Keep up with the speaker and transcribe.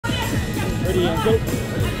Ready and go.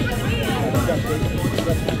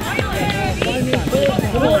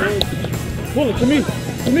 Come on. Pull it to me.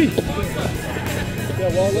 Yeah,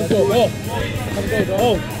 well, let's go. Oh. Have a go, dog.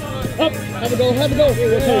 Oh. Up. Have a go. Yeah, come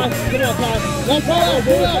on, Todd.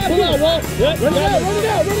 Now pull out, Wall. Yep. Run it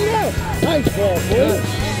out. Nice ball, boy.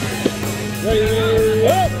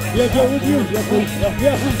 Yeah, Joe, with you. Yeah, cool.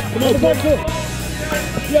 Yeah. Come on, go.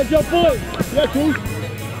 Yeah, Joe, pull it. Yeah, cool.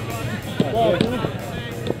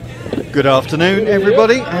 Good afternoon,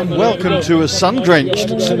 everybody, and welcome to a sun-drenched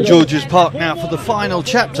St George's Park now for the final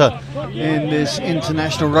chapter in this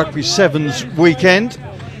International Rugby Sevens weekend.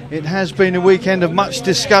 It has been a weekend of much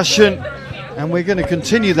discussion, and we're going to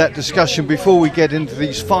continue that discussion before we get into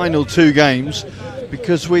these final two games,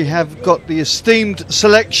 because we have got the esteemed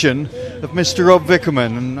selection of Mr. Rob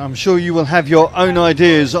Vickerman, and I'm sure you will have your own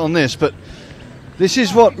ideas on this, but this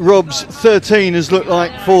is what Rob's 13 has looked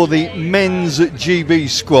like for the men's GB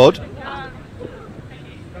squad.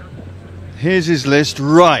 Here's his list.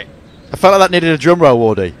 Right. I felt like that needed a drum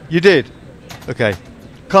roll, Wardy. You did? Okay.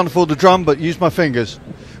 Can't afford the drum, but use my fingers.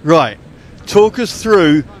 Right. Talk us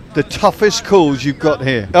through the toughest calls you've got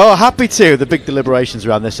here. Oh, happy to. The big deliberations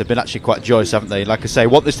around this have been actually quite joyous, haven't they? Like I say,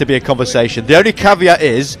 want this to be a conversation. The only caveat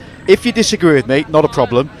is, if you disagree with me, not a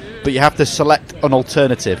problem, but you have to select an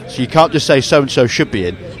alternative. So you can't just say so-and-so should be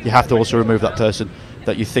in. You have to also remove that person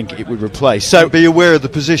that you think it would replace. So be aware of the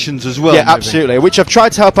positions as well. Yeah, maybe. Absolutely, which I've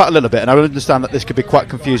tried to help out a little bit, and I understand that this could be quite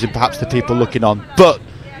confusing perhaps to people looking on. But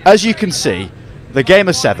as you can see, the game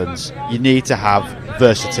of sevens, you need to have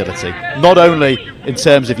versatility, not only in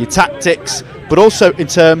terms of your tactics, but also in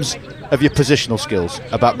terms of your positional skills,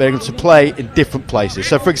 about being able to play in different places.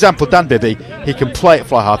 So for example, Dan Bibby, he can play at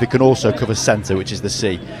fly half, he can also cover centre, which is the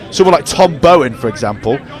C. Someone like Tom Bowen, for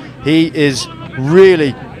example, he is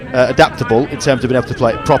really adaptable in terms of being able to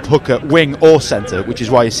play prop, hooker, wing or centre, which is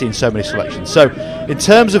why you're seeing so many selections. So in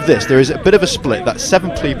terms of this, there is a bit of a split that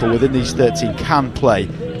 7 people within these 13 can play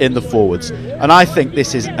in the forwards, and I think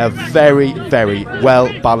this is a very, very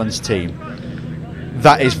well balanced team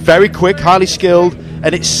that is very quick, highly skilled,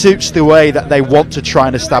 and it suits the way that they want to try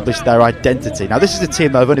and establish their identity. Now this is a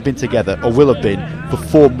team that have only been together, or will have been, for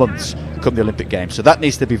 4 months come the Olympic Games, so that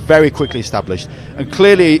needs to be very quickly established. And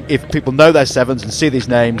clearly, if people know their sevens and see these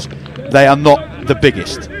names, they are not the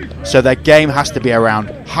biggest, so their game has to be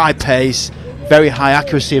around high pace, very high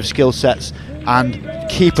accuracy of skill sets, and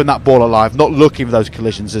keeping that ball alive, not looking for those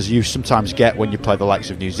collisions as you sometimes get when you play the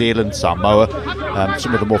likes of New Zealand, Samoa,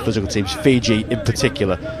 some of the more physical teams, Fiji in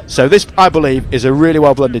particular. So this, I believe, is a really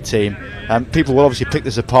well blended team. People will obviously pick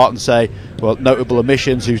this apart and say, well, notable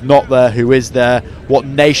omissions, who's not there, who is there, what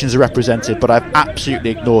nations are represented, but I've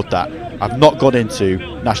absolutely ignored that. I've not gone into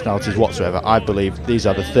nationalities whatsoever. I believe these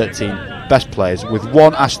are the 13 best players, with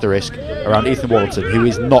one asterisk around Ethan Waddleton, who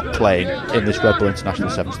is not playing in this Red Bull International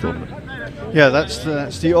Sevens tournament. Yeah, that's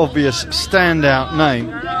the obvious standout name.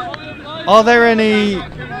 Are there any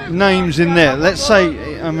names in there? Let's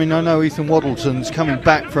say, I mean, I know Ethan Waddleton's coming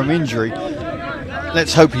back from injury.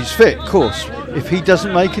 Let's hope he's fit, of course. If he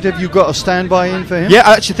doesn't make it, have you got a standby in for him? Yeah,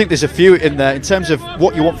 I actually think there's a few in there. In terms of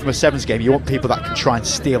what you want from a sevens game, you want people that can try and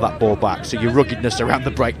steal that ball back. So your ruggedness around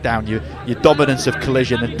the breakdown, your dominance of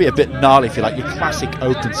collision, and be a bit gnarly, if you like, your classic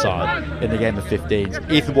open side in the game of 15s.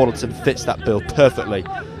 Ethan Waddleton fits that bill perfectly,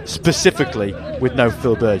 specifically with no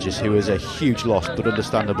Phil Burgess, who is a huge loss, but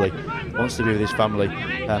understandably wants to be with his family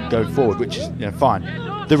going forward, which is fine.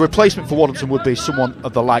 The replacement for Waddleton would be someone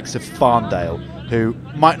of the likes of Farndale, who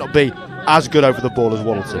might not be as good over the ball as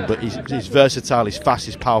Waddleton, but he's versatile, he's fast,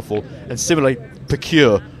 he's powerful, and similarly,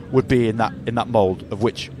 Pecure would be in that mould, of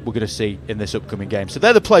which we're going to see in this upcoming game. So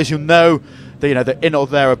they're the players who know that, they're in or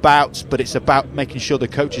thereabouts, but it's about making sure the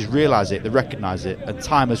coaches realise it, they recognise it, and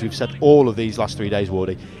time, as we've said all of these last 3 days,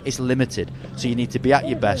 Wardy, is limited. So you need to be at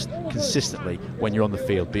your best consistently when you're on the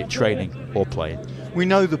field, be it training or playing. We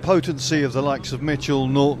know the potency of the likes of Mitchell,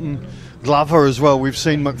 Norton, Glover as well. We've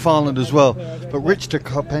seen McFarland as well. But Richard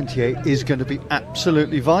Carpentier is going to be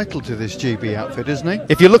absolutely vital to this GB outfit, isn't he?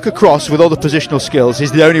 If you look across with all the positional skills,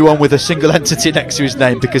 he's the only one with a single entity next to his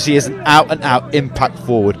name, because he is an out-and-out impact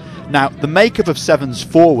forward. Now, the makeup of sevens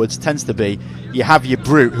forwards tends to be, you have your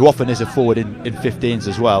brute, who often is a forward in 15s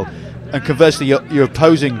as well, and conversely, your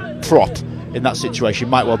opposing prop in that situation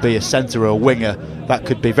might well be a centre or a winger that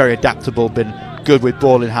could be very adaptable, been good with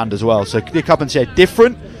ball in hand as well. So Carpentier,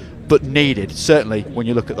 different, but needed, certainly when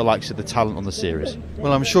you look at the likes of the talent on the series.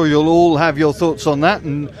 Well, I'm sure you'll all have your thoughts on that,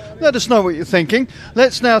 and let us know what you're thinking.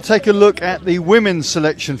 Let's now take a look at the women's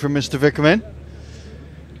selection from Mr. Vickerman.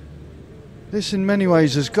 This in many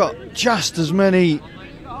ways has got just as many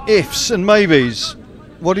ifs and maybes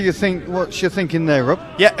What do you think? What's your thinking there, Rob?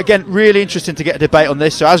 Yeah, again, really interesting to get a debate on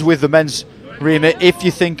this. So as with the men's remit, if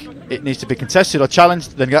you think it needs to be contested or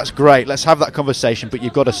challenged, then that's great. Let's have that conversation, but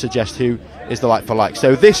you've got to suggest who is the like for like.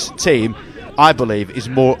 So this team, I believe, is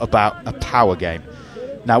more about a power game.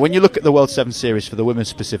 Now, when you look at the World 7 Series for the women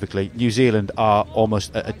specifically, New Zealand are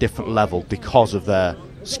almost at a different level because of their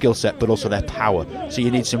skill set, but also their power. So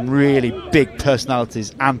you need some really big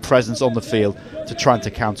personalities and presence on the field to try and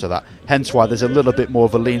to counter that. Hence why there's a little bit more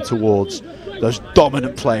of a lean towards those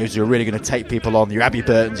dominant players who are really going to take people on. Your Abby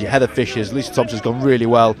Burtons, your Heather Fishers, Lisa Thompson's gone really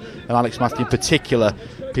well, and Alex Matthew in particular,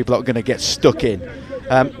 people that are going to get stuck in.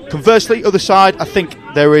 Conversely, other side, I think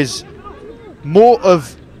there is more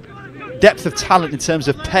of depth of talent in terms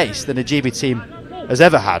of pace than a GB team has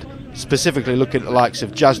ever had. Specifically looking at the likes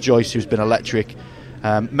of Jazz Joyce, who's been electric,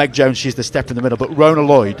 Meg Jones, she's the step in the middle, but Rona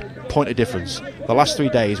Lloyd, point of difference. The last 3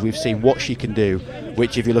 days we've seen what she can do,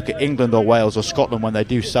 which if you look at England or Wales or Scotland, when they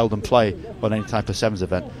do seldom play on any type of sevens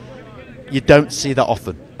event, you don't see that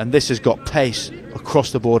often. And this has got pace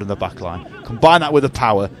across the board in the back line. Combine that with the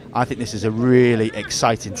power, I think this is a really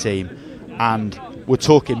exciting team, and we're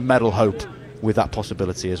talking medal hope with that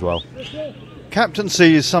possibility as well.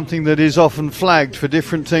 Captaincy is something that is often flagged for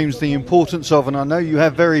different teams, the importance of, and I know you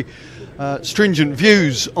have very stringent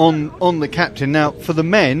views on the captain. Now, for the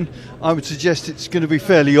men, I would suggest it's going to be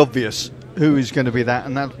fairly obvious who is going to be that,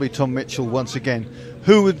 and that'll be Tom Mitchell once again.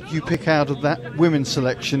 Who would you pick out of that women's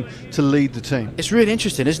selection to lead the team? It's really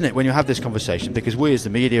interesting, isn't it, when you have this conversation, because we as the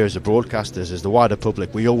media, as the broadcasters, as the wider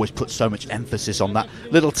public, we always put so much emphasis on that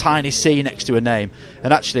little tiny C next to a name.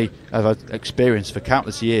 And actually, as I've experienced for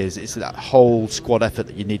countless years, it's that whole squad effort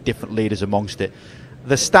that you need different leaders amongst it.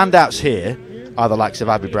 The standouts here are the likes of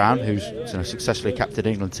Abby Brown, who's successfully captained the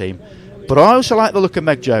England team. But I also like the look of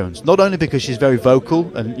Meg Jones, not only because she's very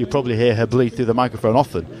vocal, and you probably hear her bleed through the microphone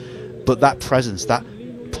often, but that presence, that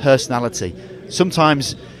personality.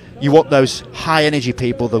 Sometimes you want those high energy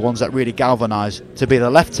people, the ones that really galvanise, to be the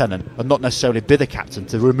lieutenant and not necessarily be the captain,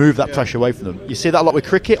 to remove that pressure away from them. You see that a lot with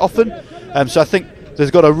cricket often. So I think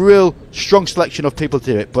there's got a real strong selection of people to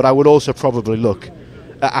do it, but I would also probably look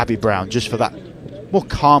at Abby Brown just for that more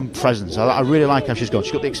calm presence. I really like how she's gone.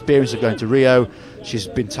 She's got the experience of going to Rio. She's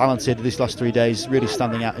been talented these last 3 days, really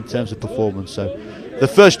standing out in terms of performance. So the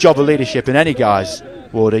first job of leadership in any guys,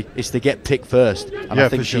 Wardy, is to get picked first, and I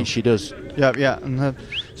think she does. Yeah, and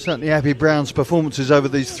certainly Abby Brown's performances over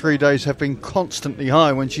these 3 days have been constantly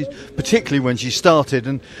high, particularly when she started,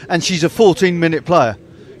 and she's a 14-minute player.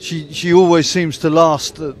 She always seems to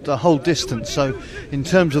last the whole distance. So in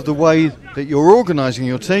terms of the way that you're organising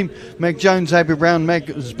your team, Meg Jones, Abby Brown, Meg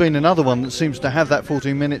has been another one that seems to have that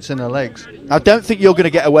 14 minutes in her legs. I don't think you're going to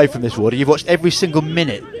get away from this, Wardy. You've watched every single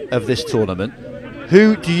minute of this tournament.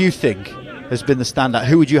 Who do you think has been the standout?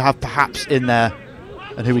 Who would you have perhaps in there,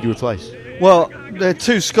 and who would you replace? Well, there are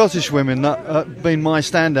two Scottish women that have been my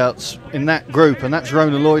standouts in that group, and that's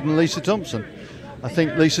Rona Lloyd and Lisa Thompson. I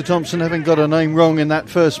think Lisa Thompson, having got her name wrong in that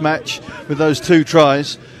first match with those 2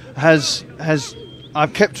 tries,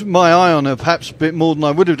 I've kept my eye on her perhaps a bit more than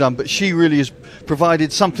I would have done, but she really has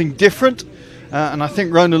provided something different. And I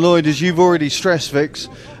think Rona Lloyd, as you've already stressed, Vix,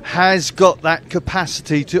 has got that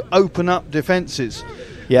capacity to open up defences.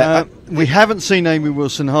 Yeah, we haven't seen Amy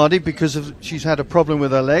Wilson-Hardy because she's had a problem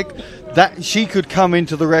with her leg. That she could come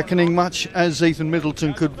into the reckoning much as Ethan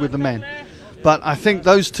Middleton could with the men. But I think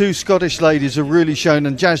those 2 Scottish ladies have really shown,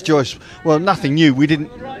 and Jazz Joyce, well, nothing new.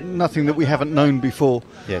 Nothing that we haven't known before.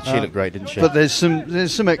 Yeah, she looked great, didn't she? But there's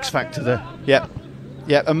some X factor there. Yeah,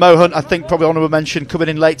 and Mo Hunt, I think probably honourable mention, coming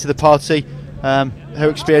in late to the party. Her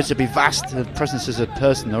experience would be vast. Her presence as a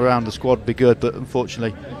person around the squad would be good, but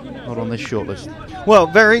unfortunately not on this shortlist. Well,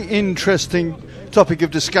 very interesting topic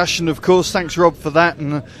of discussion, of course. Thanks, Rob, for that.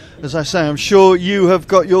 And as I say, I'm sure you have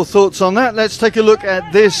got your thoughts on that. Let's take a look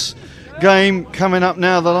at this game coming up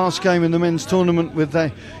now, the last game in the men's tournament, with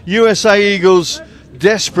the USA Eagles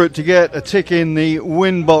desperate to get a tick in the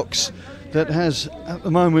win box that has at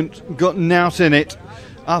the moment got Nout in it,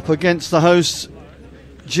 up against the hosts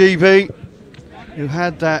GB, who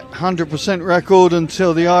had that 100% record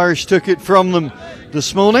until the Irish took it from them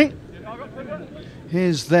this morning.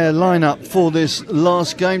 Here's their lineup for this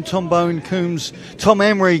last game. Tom Bowen-Coombs, Tom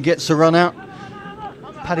Emery gets a run out,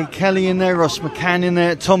 Paddy Kelly in there, Ross McCann in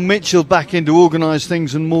there, Tom Mitchell back in to organise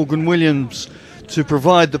things, and Morgan Williams to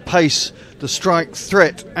provide the pace, the strike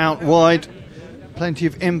threat out wide. Plenty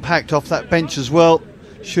of impact off that bench as well,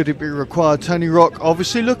 should it be required. Tony Rock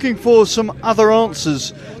obviously looking for some other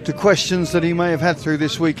answers to questions that he may have had through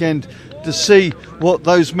this weekend, to see what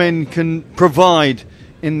those men can provide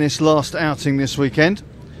in this last outing this weekend.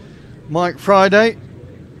 Mike Friday,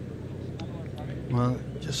 well,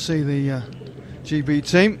 just see the GB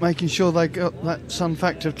team making sure they got that Sun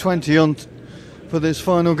factor of 20 on for this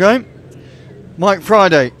final game. Mike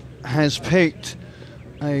Friday has picked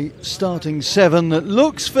a starting 7 that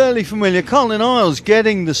looks fairly familiar. Colin Isles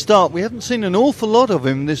getting the start. We haven't seen an awful lot of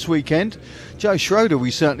him this weekend. Joe Schroeder we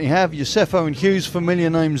certainly have. Yosefo and Hughes, familiar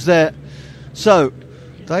names there. So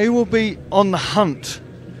they will be on the hunt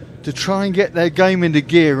to try and get their game into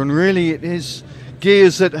gear, and really it is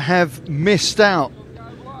gears that have missed out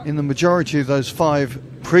in the majority of those 5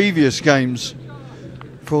 previous games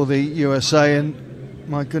for the USA, and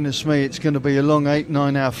my goodness me, it's going to be a long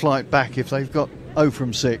 8-9 hour flight back if they've got 0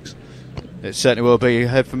 from 6. It certainly will be. You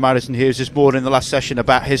heard from Madison Hughes this morning in the last session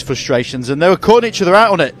about his frustrations, and they were calling each other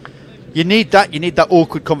out on it. You need that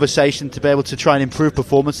awkward conversation to be able to try and improve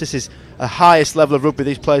performance. This is the highest level of rugby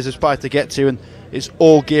these players aspire to get to, and it's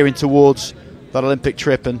all gearing towards that Olympic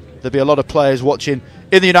trip. And there'll be a lot of players watching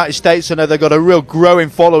in the United States. I know they've got a real growing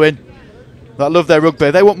following that love their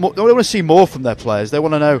rugby. They want to see more from their players. They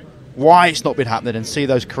want to know why it's not been happening and see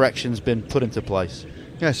those corrections been put into place.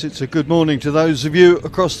 Yes, it's a good morning to those of you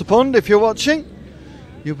across the pond. If you're watching,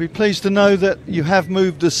 you'll be pleased to know that you have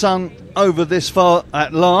moved the sun over this far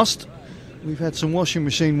at last. We've had some washing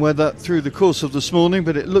machine weather through the course of this morning,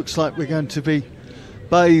 but it looks like we're going to be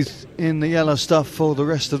bathed in the yellow stuff for the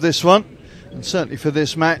rest of this one, and certainly for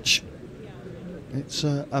this match. It's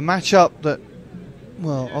a match-up that,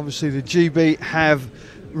 well, obviously the GB have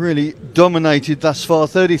really dominated thus far.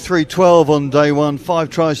 33-12 on day 1, 5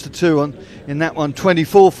 tries to 2 in that one.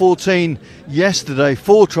 24-14 yesterday,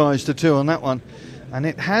 4 tries to 2 on that one. And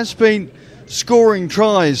it has been scoring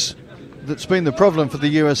tries that's been the problem for the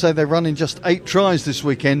USA. They're running just 8 tries this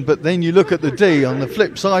weekend, but then you look at the D on the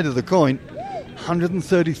flip side of the coin,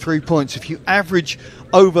 133 points. If you average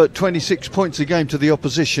over 26 points a game to the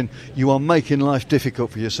opposition, you are making life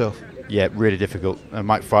difficult for yourself. Yeah, really difficult. And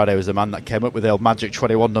Mike Friday was the man that came up with the old magic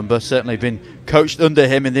 21 number. Certainly been coached under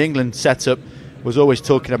him in the England setup. Was always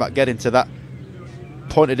talking about getting to that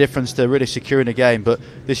point of difference to really securing a game. But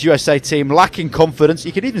this USA team lacking confidence.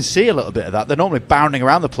 You can even see a little bit of that. They're normally bounding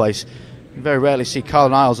around the place. You very rarely see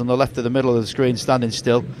Colin Isles on the left of the middle of the screen standing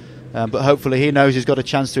still. But hopefully he knows he's got a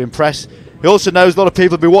chance to impress. He also knows a lot of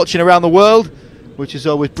people will be watching around the world, which is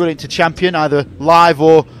always brilliant to champion, either live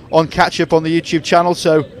or on catch-up on the YouTube channel.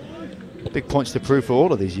 So big points to prove for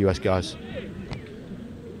all of these US guys.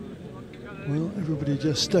 Well, everybody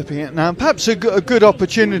just stepping it now. Perhaps a good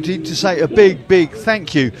opportunity to say a big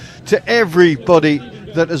thank you to everybody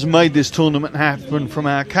that has made this tournament happen, from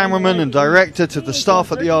our cameraman and director to the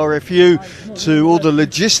staff at the RFU to all the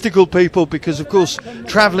logistical people, because of course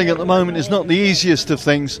travelling at the moment is not the easiest of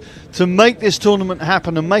things. To make this tournament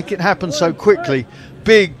happen and make it happen so quickly,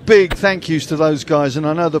 big thank yous to those guys, and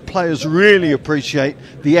I know the players really appreciate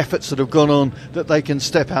the efforts that have gone on that they can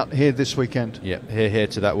step out here this weekend. Yeah, here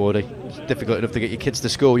to that, Wardy. It's difficult enough to get your kids to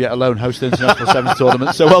school, yet alone host the International Sevens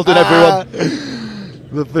tournament, so well done everyone.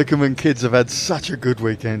 The Vickerman kids have had such a good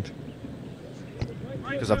weekend.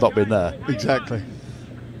 Because I've not been there. Exactly.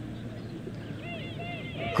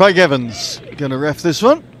 Craig Evans going to ref this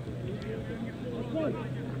one.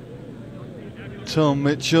 Tom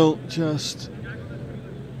Mitchell just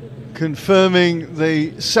confirming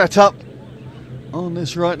the setup on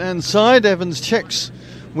this right hand side. Evans checks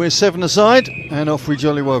we're 7 aside, and off we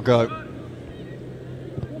jolly well go.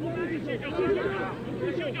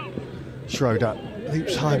 Schroeder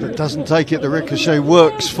leaps high but doesn't take it. The ricochet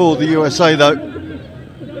works for the USA though.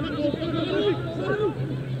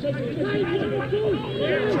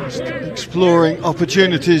 Just exploring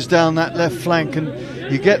opportunities down that left flank, and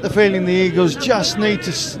you get the feeling the Eagles just need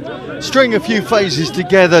to string a few phases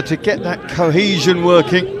together to get that cohesion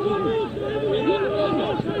working.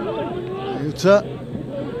 Utah.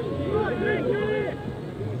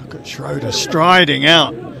 Look at Schroeder striding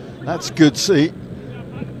out. That's good see.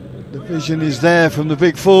 The vision is there from the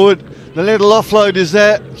big forward. The little offload is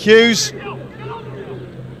there. Hughes.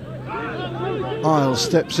 Isles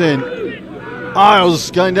steps in.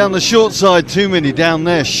 Isles going down the short side. Too many down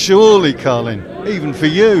there. Surely, Carlin. Even for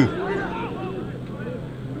you.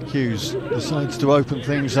 Hughes decides to open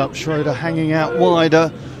things up. Schroeder hanging out wider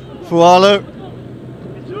for Arlo.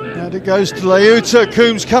 And it goes to Leuta.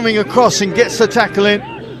 Coombs coming across and gets the tackle in.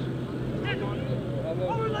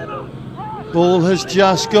 Ball has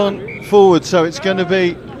just gone forward, so it's going to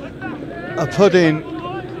be a put-in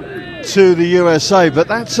to the USA. But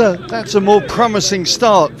that's a more promising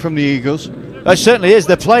start from the Eagles. It certainly is.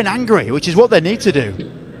 They're playing angry, which is what they need to do.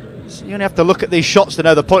 So you only have to look at these shots to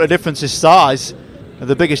know the point of difference is size. And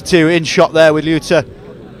the biggest two in shot there with Leuta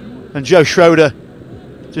and Joe Schroeder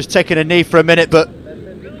just taking a knee for a minute. But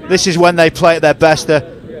this is when they play at their best. They're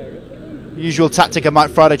Usual tactic of Mike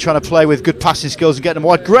Friday, trying to play with good passing skills and get them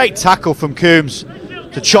wide. Great tackle from Coombs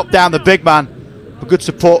to chop down the big man. But good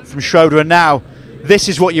support from Schroeder, and now this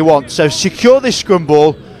is what you want. So secure this scrum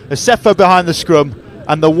ball, Asefo behind the scrum,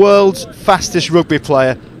 and the world's fastest rugby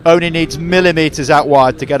player only needs millimetres out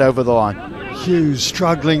wide to get over the line. Hughes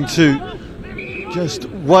struggling to just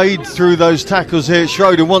wade through those tackles here.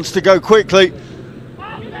 Schroeder wants to go quickly.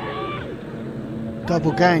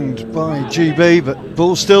 Double ganged by GB, but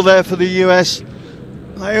ball still there for the US.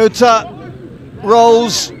 Leuta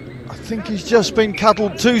rolls. I think he's just been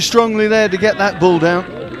cuddled too strongly there to get that ball down.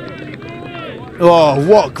 Oh,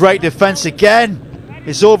 what great defence again.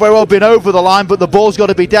 It's all very well been over the line, but the ball's got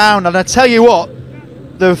to be down. And I tell you what,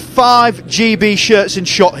 there are 5 GB shirts in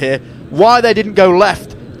shot here. Why they didn't go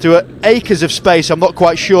left to acres of space, I'm not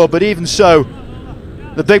quite sure. But even so,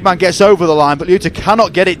 the big man gets over the line, but Leuta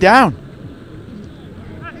cannot get it down.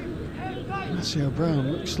 Matthew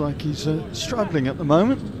Brown looks like he's struggling at the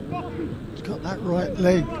moment. He's got that right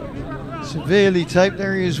leg severely taped.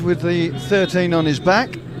 There he is with the 13 on his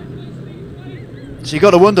back. So you've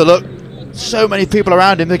got to wonder, look, so many people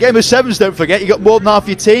around him. The game of sevens, don't forget, you got more than half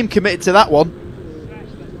your team committed to that one.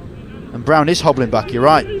 And Brown is hobbling back, you're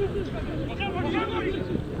right.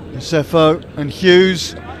 Asefo and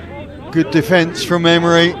Hughes, good defence from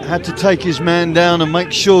Emery. Had to take his man down and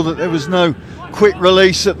make sure that there was no quick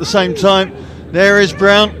release at the same time. There is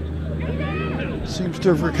Brown. Seems to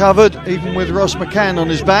have recovered, even with Ross McCann on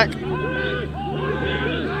his back.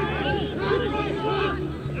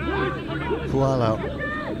 Fualau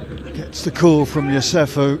gets the call from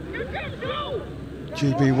Asefo.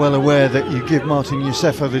 GB well aware that you give Martin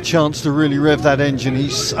Asefo the chance to really rev that engine.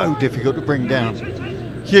 He's so difficult to bring down.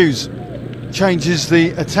 Hughes changes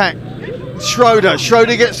the attack. Schroeder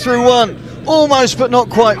gets through one. Almost, but not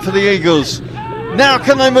quite for the Eagles. Now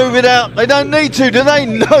can they move it out? They don't need to, do they?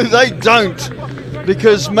 No, they don't.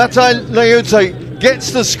 Because Matai Leuta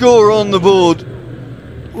gets the score on the board.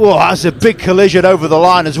 Oh, that's a big collision over the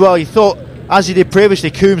line as well. You thought, as he did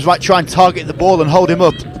previously, Coombs might try and target the ball and hold him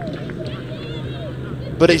up.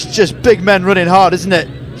 But it's just big men running hard, isn't it?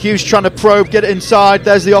 Hughes trying to probe, get it inside.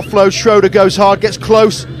 There's the offload. Schroeder goes hard, gets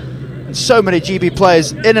close. And so many GB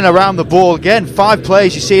players in and around the ball. Again, 5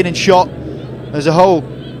 players you're seeing in shot. There's a whole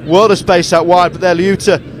world of space out wide, but there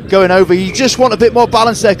Leuta going over. You just want a bit more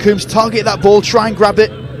balance there, Coombs. Target that ball, try and grab it.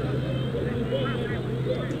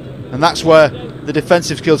 And that's where the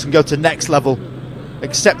defensive skills can go to next level.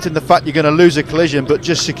 Accepting the fact you're going to lose a collision, but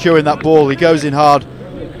just securing that ball. He goes in hard,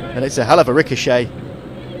 and it's a hell of a ricochet.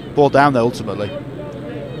 Ball down there ultimately.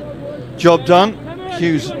 Job done.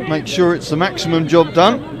 Hughes makes sure it's the maximum job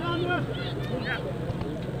done.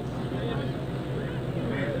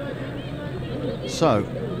 So,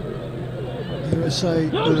 USA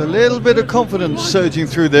with a little bit of confidence surging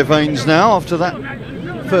through their veins now after that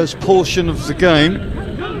first portion of the game.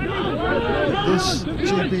 This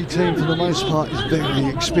GB team for the most part is very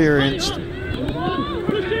experienced.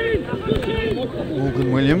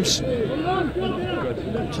 Morgan Williams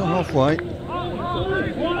to halfway.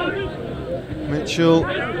 Mitchell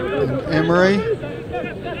and Emery.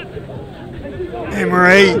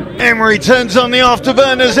 Emery turns on the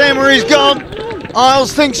afterburners. Emery's gone.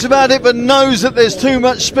 Isles thinks about it but knows that there's too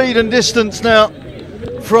much speed and distance now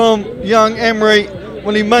from young Emery.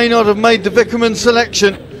 Well, he may not have made the Vickerman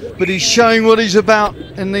selection, but he's showing what he's about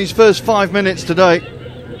in these first 5 minutes today.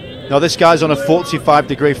 Now this guy's on a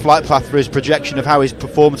 45-degree flight path for his projection of how his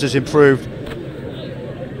performance has improved.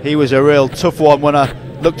 He was a real tough one when I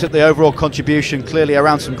looked at the overall contribution, clearly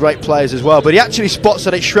around some great players as well. But he actually spots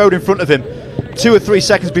that it's Schroeder in front of him 2 or 3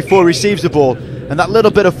 seconds before he receives the ball. And that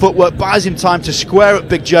little bit of footwork buys him time to square up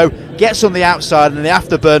Big Joe, gets on the outside, and the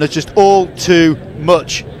afterburner's just all too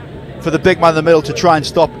much for the big man in the middle to try and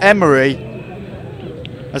stop. Emery,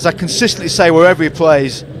 as I consistently say wherever he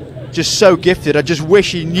plays, just so gifted. I just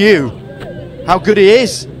wish he knew how good he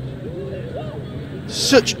is.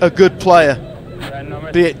 Such a good player,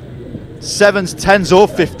 be it 7s, 10s or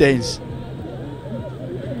 15s.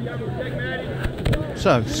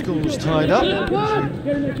 So, scores tied up.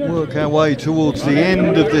 Work our way towards the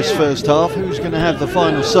end of this first half. Who's going to have the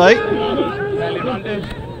final say?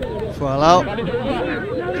 Fualau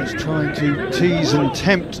just trying to tease and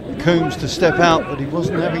tempt Coombs to step out, but he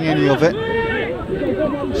wasn't having any of it.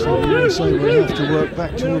 So the USA will have to work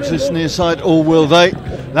back towards this near side, or will they?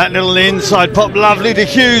 That little inside pop, lovely to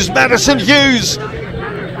Hughes. Madison Hughes!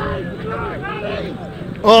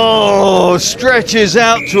 Oh, stretches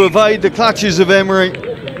out to evade the clutches of Emery.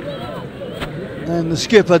 And the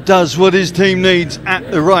skipper does what his team needs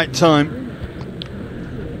at the right time.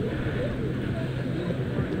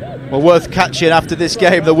 Well, worth catching after this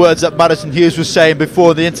game, the words that Madison Hughes was saying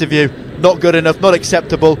before the interview. Not good enough, not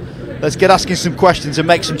acceptable. Let's get asking some questions and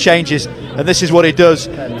make some changes. And this is what he does.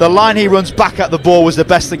 The line he runs back at the ball was the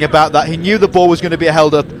best thing about that. He knew the ball was going to be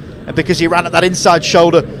held up, and because he ran at that inside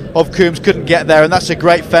shoulder of Coombs, couldn't get there. And that's a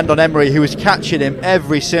great fend on Emery, who was catching him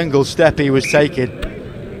every single step he was taking.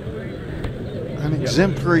 An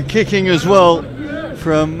exemplary kicking as well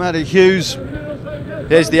from Matty Hughes.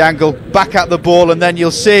 Here's the angle, back at the ball, and then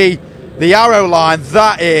you'll see the arrow line.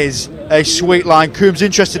 That is a sweet line. Coombs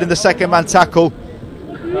interested in the second man tackle,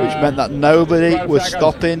 which meant that nobody was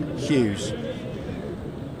stopping Hughes.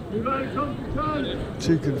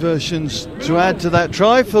 2 conversions to add to that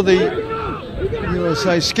try for the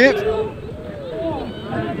USA skip.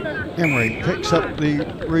 Emery picks up the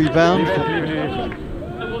rebound,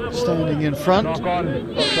 standing in front.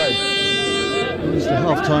 Here's the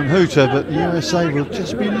half-time hooter, but the USA will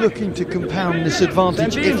just be looking to compound this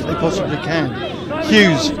advantage if they possibly can.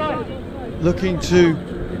 Hughes looking to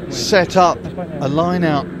set up a line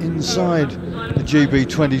out inside the GB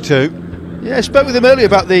 22. Yeah, I spoke with him earlier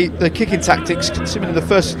about the kicking tactics, considering in the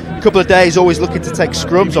first couple of days always looking to take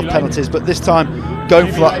scrums off penalties, but this time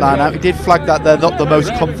going for that line out. He did flag that they're not the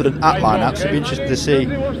most confident at line out, so it'll be interesting to see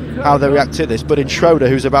how they react to this. But in Schroeder,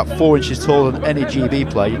 who's about 4 inches taller than any GB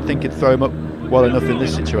player, you'd think he'd throw him up well enough in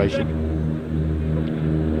this situation.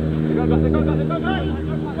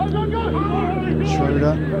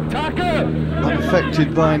 Schroeder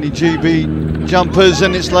unaffected by any GB jumpers,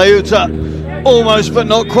 and it's Leuta, almost but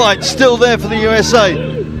not quite, still there for the USA.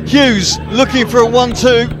 Hughes looking for a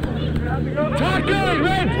 1-2,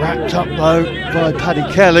 wrapped up though by Paddy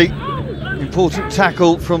Kelly. Important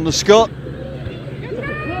tackle from the Scot.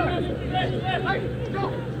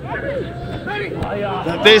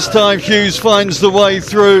 But this time Hughes finds the way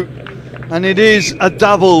through, and it is a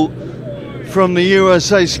double from the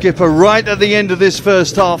USA skipper right at the end of this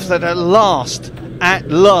first half that at last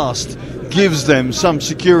gives them some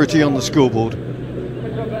security on the scoreboard.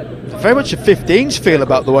 Very much a 15s feel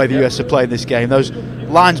about the way the US are playing this game. Those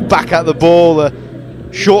lines back at the ball, the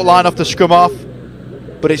short line off the scrum half,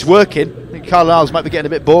 but it's working. I think Kyle Niles might be getting a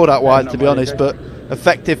bit bored out wide, to be honest, but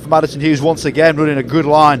effective for Madison Hughes once again, running a good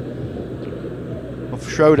line of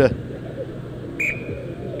Schroeder.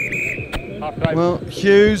 Well,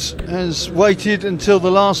 Hughes has waited until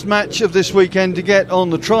the last match of this weekend to get on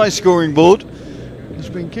the try scoring board. He's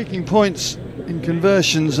been kicking points in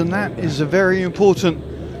conversions, and that is a very important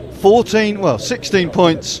 16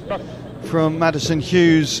 points from Madison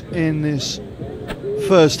Hughes in this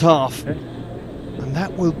first half, and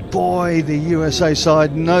that will buoy the USA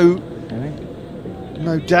side, no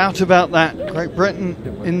doubt about that. Great Britain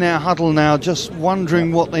in their huddle now, just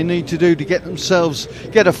wondering what they need to do to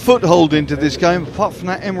get a foothold into this game. Apart from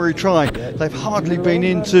that Emery try, they've hardly been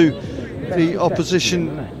into the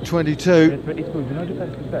opposition 22.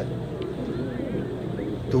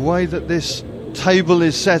 The way that this table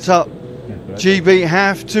is set up, GB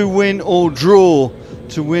have to win or draw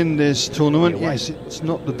to win this tournament. Yes, it's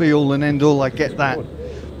not the be-all and end-all, I get that,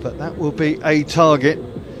 but that will be a target.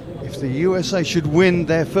 If the USA should win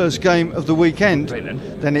their first game of the weekend,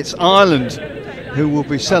 then it's Ireland who will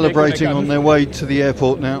be celebrating on their way to the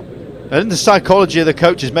airport now. And in the psychology of the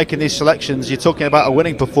coaches making these selections, you're talking about a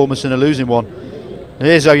winning performance and a losing one. And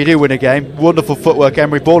here's how you do win a game. Wonderful footwork,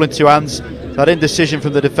 Emery, ball in 2 hands. That indecision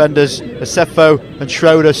from the defenders, Asefo and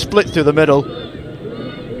Schroeder split through the middle.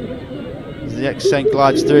 As the ex-Saint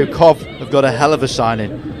glides through, Cov have got a hell of a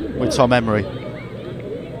signing with Tom Emery.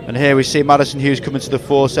 And here we see Madison Hughes coming to the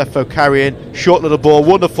fore, Asefo carrying, short little ball,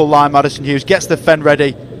 wonderful line. Madison Hughes gets the fend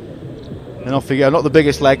ready, and off we go. Not the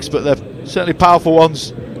biggest legs, but they're certainly powerful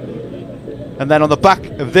ones. And then on the back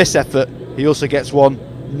of this effort, he also gets one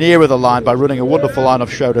nearer the line by running a wonderful line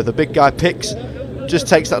off Schroeder. The big guy picks, just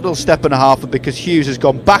takes that little step and a half, and because Hughes has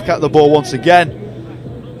gone back at the ball once again,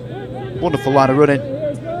 wonderful line of running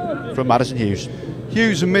from Madison Hughes.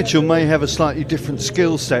 Hughes and Mitchell may have a slightly different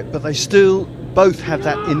skill set, but they still both have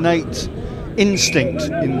that innate instinct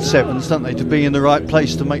in sevens, don't they, to be in the right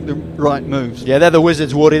place to make the right moves. Yeah, they're the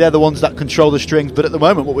wizards, Wardy. They're the ones that control the strings, but at the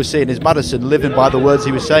moment what we're seeing is Madison living by the words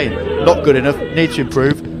he was saying. Not good enough, need to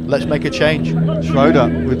improve, let's make a change. Schroeder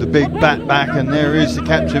with the big bat back, and there is the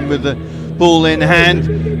captain with the ball in hand.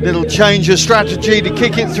 Little change of strategy to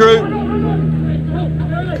kick it through.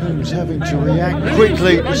 Coombs having to react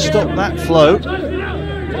quickly to stop that flow.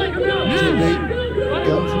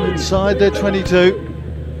 Going from inside their 22.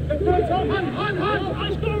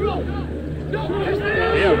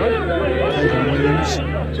 Hayden Williams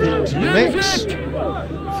into the mix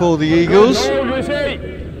for the Eagles.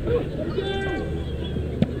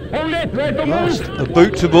 Last, a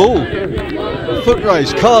boot to ball. A foot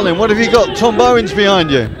race. Carlin, what have you got? Tom Bowen's behind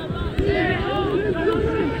you.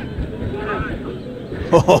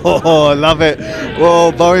 Oh, I love it.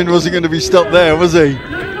 Well, Bowen wasn't going to be stopped there, was he?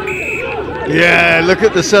 Yeah, look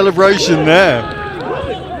at the celebration there.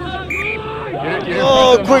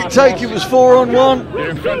 Oh, quick take. It was 4-on-1. You're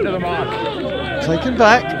in front of the mark. Taken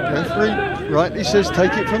back. Referee rightly says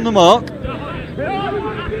take it from the mark.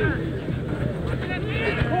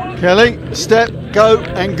 Kelly, step, go,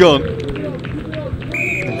 and gone.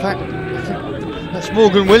 In fact, I think that's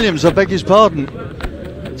Morgan Williams, I beg his pardon.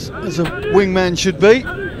 As a wingman should be.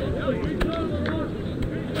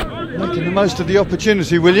 Making the most of the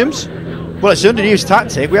opportunity, Williams. Well, it's an underused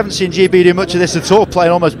tactic. We haven't seen GB do much of this at all,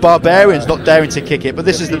 playing almost barbarians, not daring to kick it. But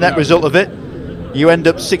this is the net result of it. You end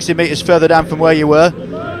up 60 metres further down from where you were.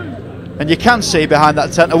 And you can see behind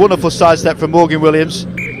that tent a wonderful sidestep from Morgan Williams.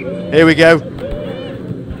 Here we go.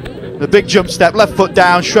 The big jump step, left foot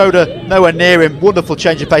down, Schroeder nowhere near him. Wonderful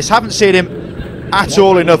change of pace. Haven't seen him at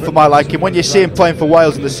all enough for my liking. When you see him playing for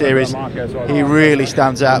Wales in the series, he really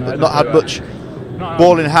stands out, but not had much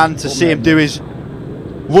ball in hand to see him do his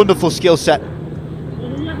wonderful skill set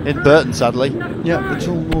in Burton, sadly. Yeah, the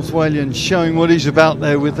tall North Walian showing what he's about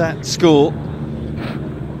there with that score.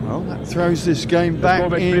 Well, that throws this game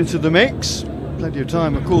back into the mix. Plenty of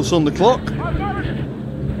time, of course, on the clock.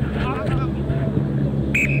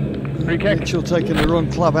 Mitchell taking the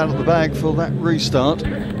wrong club out of the bag for that restart.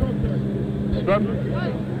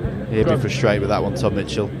 He'll be frustrated with that one, Tom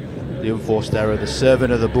Mitchell. The unforced error, the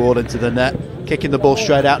serving of the ball into the net, kicking the ball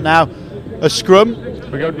straight out now. A scrum.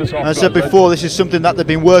 As I said before, this is something that they've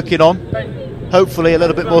been working on, hopefully a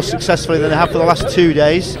little bit more successfully than they have for the last 2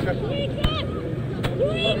 days.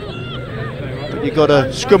 But you've got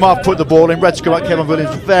to scrum half, put the ball in. Red scrum out, Kevin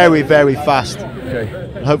Williams, very, very fast.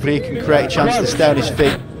 And hopefully he can create a chance to stay on his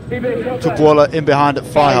feet. Tubwala in behind at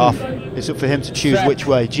fly half. It's up for him to choose which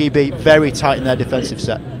way. GB very tight in their defensive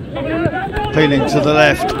set. Peeling to the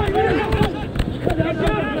left.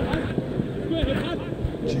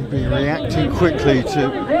 GB reacting quickly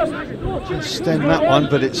to just stem that one,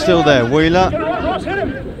 but it's still there. Wheeler,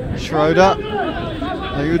 Schroeder,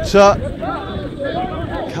 Ayuta.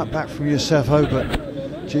 Cut back from Yousefo, but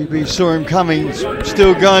GB saw him coming.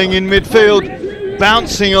 Still going in midfield,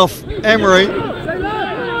 bouncing off Emery.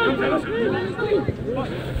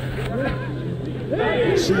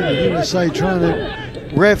 See the USA trying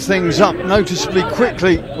to rev things up noticeably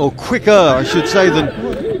quickly, or quicker I should say,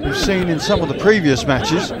 than we've seen in some of the previous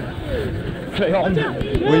matches.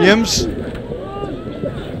 Williams,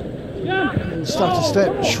 stutter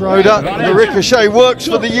step, Schroeder, and the ricochet works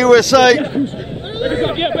for the USA. And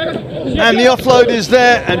the offload is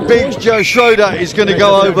there, and big Joe Schroeder is going to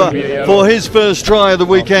go over for his first try of the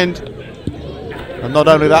weekend. And not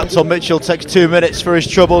only that, Tom Mitchell takes 2 minutes for his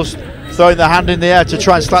troubles, throwing the hand in the air to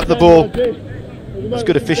try and slap the ball. It's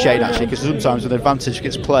good officiating actually, because sometimes when advantage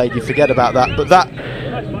gets played you forget about that, but that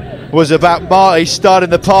was about Marty starting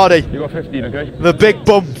the party. You got 15, okay? The big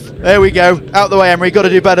bump, there we go, out the way Emery, got to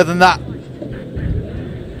do better than that.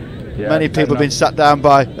 Yeah, many people have been sat down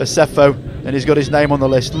by Yousefo and he's got his name on the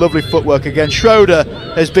list. Lovely footwork again. Schroeder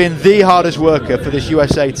has been the hardest worker for this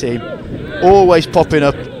USA team, always popping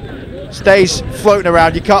up, stays floating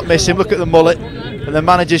around, you can't miss him, look at the mullet, and then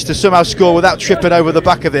manages to somehow score without tripping over the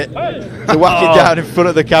back of it to whack it down in front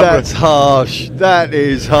of the camera. That's harsh, that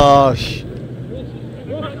is harsh.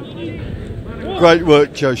 Great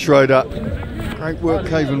work, Joe Schroeder. Great work,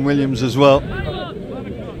 Kevin Williams as well.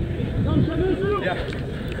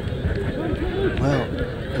 Well,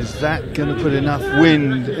 is that going to put enough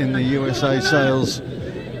wind in the USA sails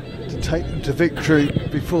to take them to victory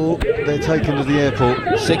before they're taken to the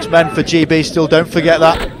airport? 6 men for GB still, don't forget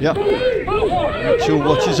that. Yep. Mitchell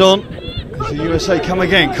watches on as the USA come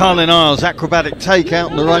again. Carlin Isles, acrobatic take out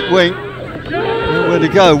on the right wing. Nowhere to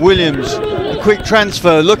go. Williams, a quick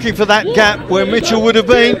transfer, looking for that gap where Mitchell would have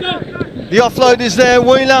been. The offload is there.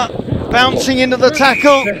 Wheeler bouncing into the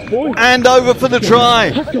tackle and over for the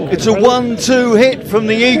try. It's a 1-2 hit from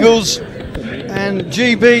the Eagles, and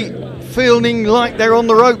GB feeling like they're on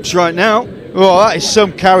the ropes right now. Oh, that is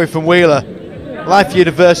some carry from Wheeler. Life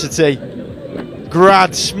University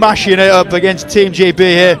grad smashing it up against Team GB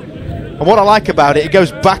here. And what I like about it, it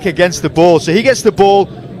goes back against the ball. So he gets the ball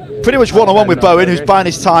pretty much one-on-one with Bowen, who's buying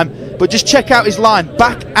his time. But just check out his line,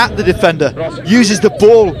 back at the defender. Uses the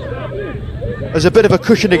ball as a bit of a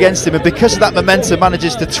cushion against him, and because of that momentum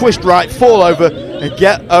manages to twist right, fall over and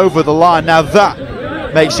get over the line. Now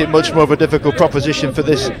that makes it much more of a difficult proposition for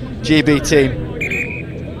this GB team.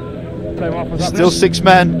 Still 6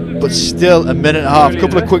 men, but still a minute and a half.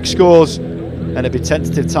 Couple of quick scores and it'll be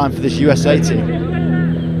tentative time for this USA team.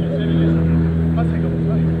 I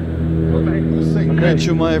think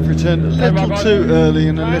Mitchell may have returned a little too early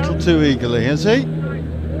and a little too eagerly, has he?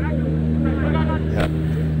 Yeah.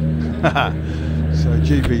 So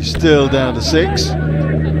GB still down to 6.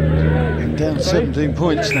 And down 17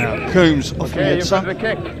 points now. Coombs often gets up. Free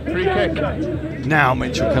kick. Now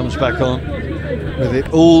Mitchell comes back on with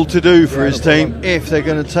it all to do for his team if they're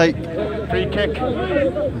going to take Free kick.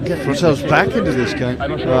 get themselves back into this game.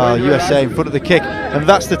 USA in front of the kick, and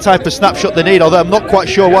that's the type of snapshot they need, although I'm not quite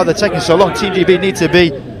sure why they're taking so long. Team GB need to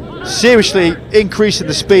be seriously increasing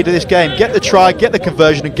the speed of this game. Get the try, get the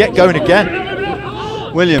conversion, and get going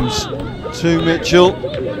again. Williams to Mitchell,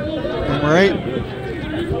 number 8.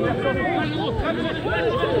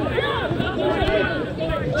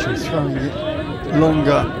 Mitchell throwing it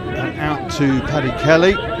longer and out to Paddy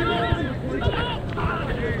Kelly.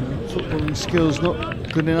 Footballing skills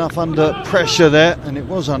not good enough under pressure there, and it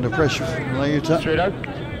was under pressure from Layuta. Straight out.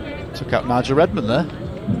 Took out Nigel Redmond there.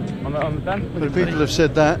 On the 10. Many people have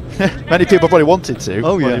said that. Many people probably wanted to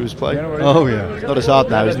Oh, when yeah. he was playing. Oh yeah. It's not as hard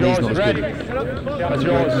now, his knee's not as Ready. good. That's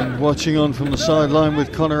yours. And watching on from the sideline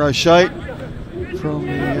with Conor O'Shea from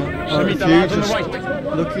the RFU, just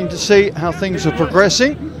looking to see how things are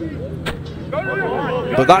progressing.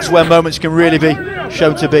 But that's where moments can really be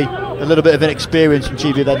shown to be a little bit of inexperience from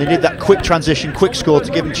GB there. They need that quick transition, quick score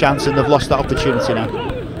to give them a chance, and they've lost that opportunity now.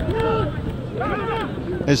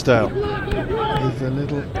 Esdale with a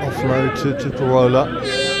little offload to Parola.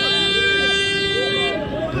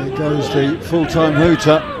 There goes the full-time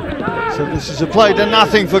hooter. So this is a play to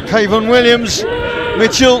nothing for Kayvon Williams.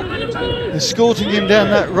 Mitchell escorting him down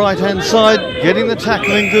that right-hand side, getting the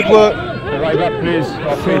tackling, good work Right back, please.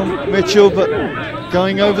 Off feet. from Mitchell, but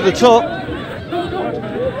going over the top.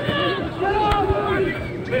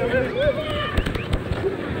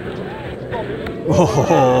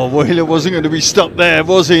 Oh, Wheeler wasn't going to be stopped there,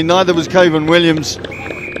 was he? Neither was Kayvon Williams.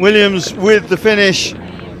 Williams with the finish,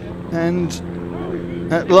 and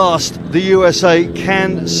at last the USA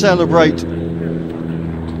can celebrate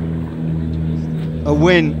a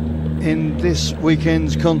win in this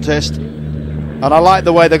weekend's contest. And I like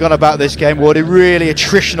the way they've gone about this game, Woody. Really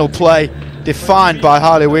attritional play, defined by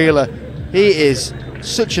Harley Wheeler. He is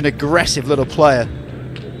such an aggressive little player.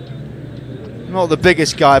 Not the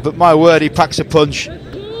biggest guy, but my word, he packs a punch.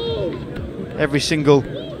 Every single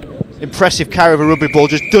impressive carry of a rugby ball,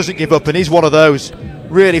 just doesn't give up, and he's one of those.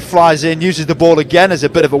 Really flies in, uses the ball again as a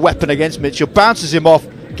bit of a weapon against Mitchell, bounces him off,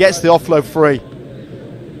 gets the offload free.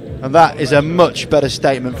 And that is a much better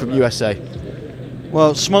statement from USA.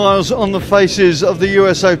 Well, smiles on the faces of the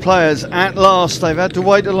USA players. At last, they've had to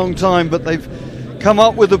wait a long time, but they've come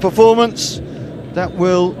up with a performance that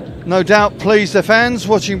will no doubt please their fans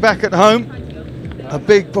watching back at home. A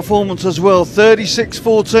big performance as well,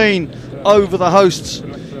 36-14 over the hosts.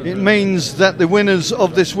 It means that the winners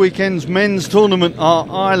of this weekend's men's tournament are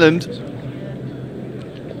Ireland.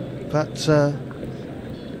 But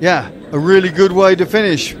yeah, a really good way to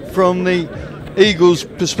finish from the Eagles'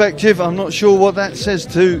 perspective. I'm not sure what that says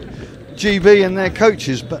to GB and their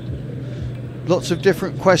coaches, but lots of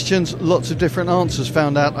different questions, lots of different answers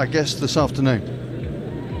found out, I guess, this afternoon.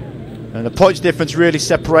 And the points difference really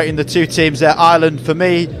separating the two teams there. Ireland, for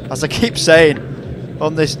me, as I keep saying,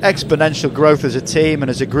 on this exponential growth as a team and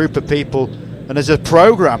as a group of people and as a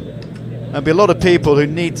programme. There'll be a lot of people who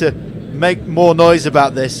need to make more noise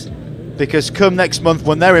about this, because come next month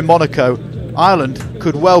when they're in Monaco, Ireland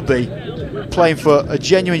could well be playing for a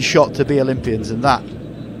genuine shot to be Olympians, and that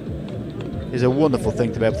is a wonderful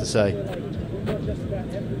thing to be able to say.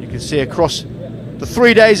 You can see across the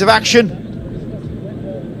 3 days of action,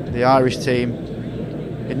 the Irish team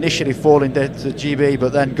initially falling dead to GB,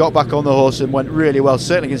 but then got back on the horse and went really well,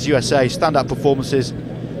 certainly against USA. Standout performances,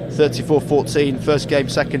 34-14 first game,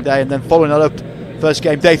 second day, and then following that up, first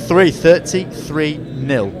game, day 3,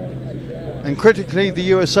 33-0. And critically, the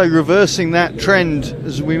USA reversing that trend,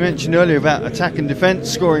 as we mentioned earlier, about attack and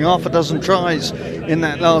defence, scoring half a dozen tries in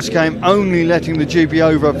that last game, only letting the GB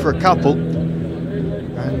over for a couple.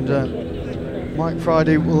 And Mike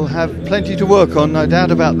Friday will have plenty to work on, no doubt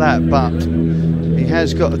about that, but he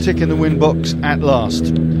has got a tick in the win box at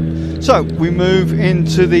last. So we move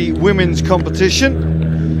into the women's competition.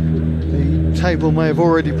 The table may have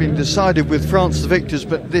already been decided with France the victors,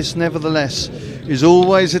 but this nevertheless is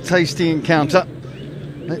always a tasty encounter.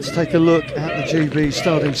 Let's take a look at the GB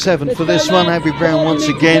starting 7 for this one. Abby Brown once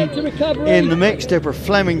again in the mix. Deborah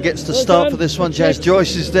Fleming gets the start for this one. Jazz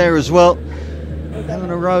Joyce is there as well.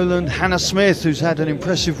 Eleanor Rowland, Hannah Smith, who's had an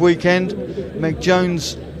impressive weekend. Meg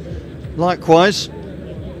Jones likewise.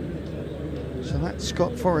 So that's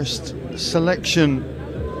Scott Forrest selection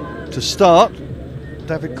to start.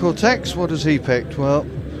 David Cortex, what has he picked? Well,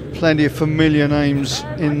 plenty of familiar names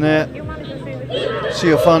in there.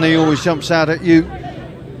 Siofani always jumps out at you.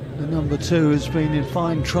 The number 2 has been in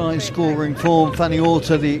fine try scoring form. Fanny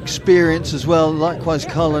Orta, the experience as well. Likewise,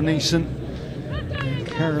 Carla Neeson and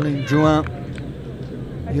Caroline Drouin.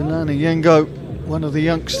 Yolana Yengo, one of the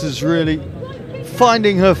youngsters really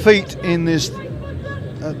finding her feet in this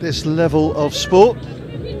at this level of sport.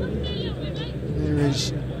 There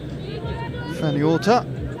is Fanny Orta,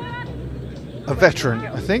 a veteran,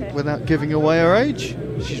 I think, without giving away her age.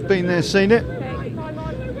 She's been there, seen it,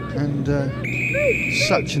 and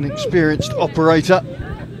such an experienced operator.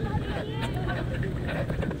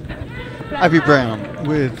 Abby Brown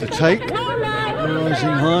with the take, rising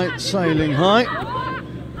high, sailing high.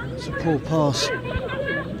 It's a poor pass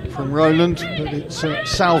from Rowland, but it's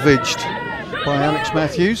salvaged by Alex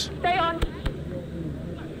Matthews.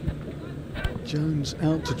 Jones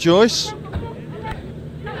out to Joyce.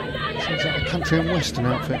 Seems like a country and western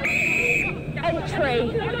outfit.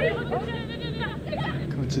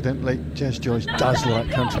 Coincidentally, Jazz Joyce does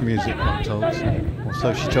like country music, I'm told, or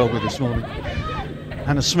so she told me this morning.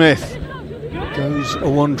 Hannah Smith goes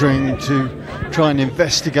a-wandering to try and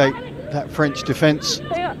investigate that French defence.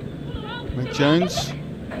 Meg Jones,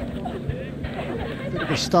 bit of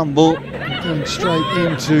a stumble, going straight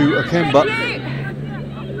into Akemba.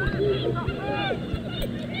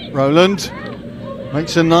 Rowland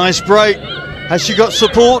makes a nice break. Has she got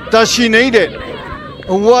support? Does she need it?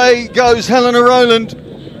 Away goes Helena Rowland,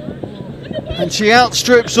 and she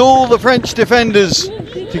outstrips all the French defenders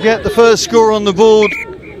to get the first score on the board.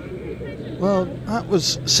 Well, that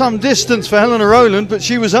was some distance for Helena Rowland, but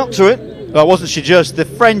she was up to it. Well, wasn't she just? The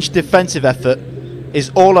French defensive effort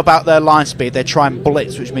is all about their line speed. They try and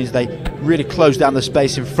blitz, which means they really close down the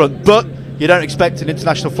space in front. But you don't expect an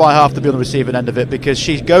international fly half to be on the receiving end of it, because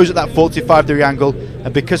she goes at that 45-degree angle,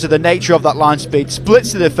 and because of the nature of that line speed,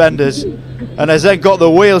 splits the defenders and has then got the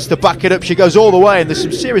wheels to back it up. She goes all the way, and there's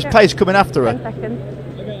some serious pace coming after her.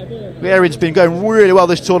 Erin's been going really well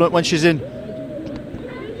this tournament when she's in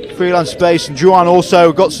freelance space, and Juan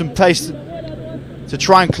also got some pace to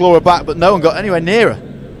try and claw her back, but no one got anywhere near her.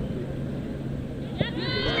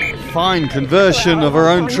 Fine conversion of her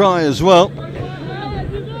own try as well.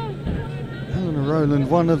 Helena Rowland,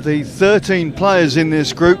 one of the 13 players in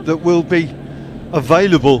this group that will be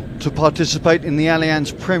available to participate in the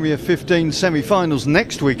Allianz Premier 15 semi-finals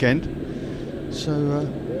next weekend. So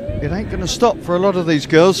it ain't going to stop for a lot of these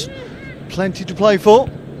girls. Plenty to play for.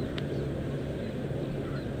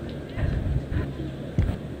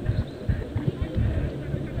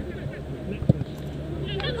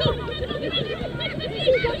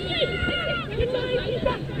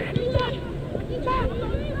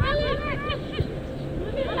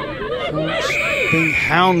 Being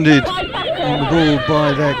hounded on the ball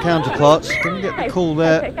by their counterparts. Didn't get the call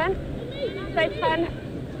there.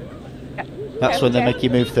 That's when they make you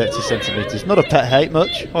move 30 centimetres. Not a pet hate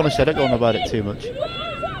much. Honestly, I don't go on about it too much.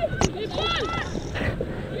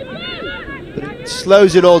 But it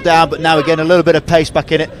slows it all down, but now again a little bit of pace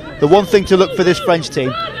back in it. The one thing to look for this French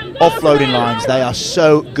team, offloading lines. They are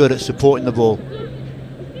so good at supporting the ball.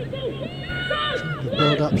 Trying to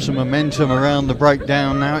build up some momentum around the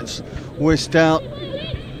breakdown. Now it's whisked out.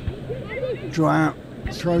 Drouin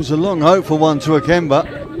throws a long hopeful one to Akemba.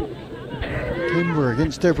 Akemba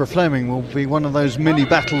against Deborah Fleming will be one of those mini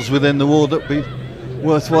battles within the war that will be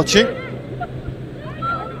worth watching.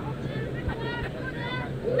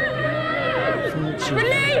 France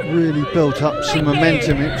have really built up some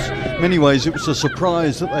momentum. In many ways it was a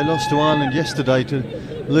surprise that they lost to Ireland yesterday to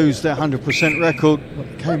lose their 100% record, but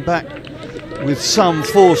they came back with some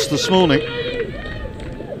force this morning.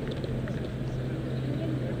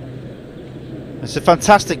 It's a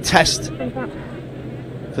fantastic test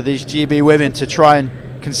for these GB women to try and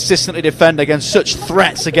consistently defend against such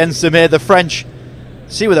threats against them here. The French,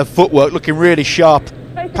 see with their footwork, looking really sharp.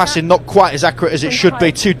 Passing not quite as accurate as it should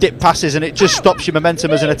be. 2 dip passes and it just stops your momentum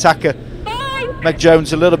as an attacker. Meg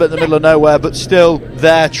Jones a little bit in the middle of nowhere, but still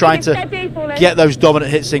there trying to get those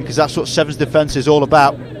dominant hits in, because that's what Sevens defence is all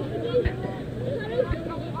about.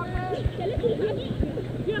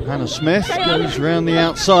 Hannah Smith goes around the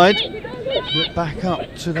outside. Get back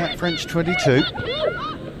up to that French 22.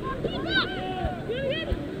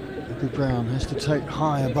 Abby Brown has to take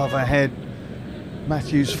high above her head.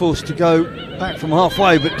 Matthews forced to go back from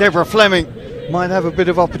halfway, but Deborah Fleming might have a bit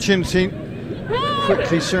of opportunity.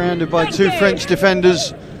 Quickly surrounded by 2 French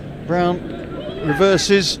defenders. Brown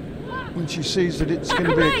reverses when she sees that it's going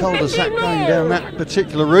to be a cul-de-sac going down that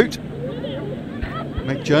particular route.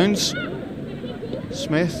 Meg Jones.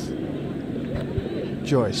 Smith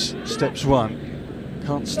Joyce steps one,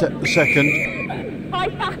 can't step the second. High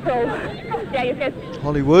tackle. Yeah, you're good.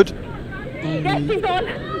 Hollywood Yeah, she's on.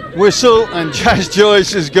 whistle, and Jazz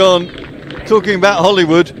Joyce is gone. Talking about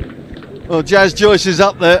Hollywood, well, Jazz Joyce is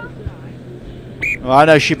up there. Well, I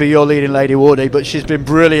know she'd be your leading lady, Wardy, but she's been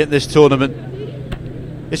brilliant this tournament.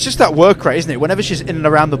 It's just that work rate, isn't it? Whenever she's in and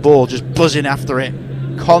around the ball, just buzzing after it,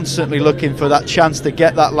 constantly looking for that chance to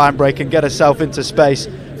get that line break and get herself into space.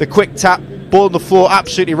 The quick tap, ball on the floor,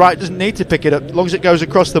 absolutely right, doesn't need to pick it up. As long as it goes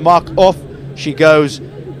across the mark, off she goes.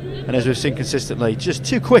 And as we've seen consistently, just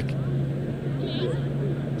too quick.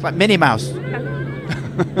 It's like Minnie Mouse.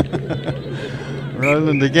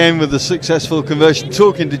 Roland again with the successful conversion.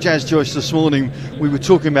 Talking to Jazz Joyce this morning, we were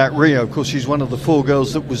talking about Rio. Of course, she's one of the 4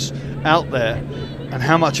 girls that was out there, and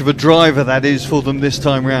how much of a driver that is for them this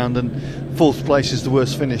time round. And 4th place is the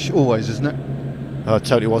worst finish always, isn't it? Oh, it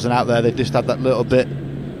totally wasn't out there. They just had that little bit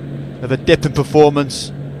of a dip in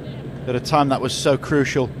performance at a time that was so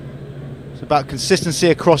crucial. It's about consistency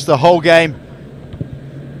across the whole game.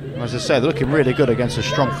 As I say, they're looking really good against a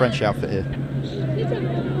strong French outfit here.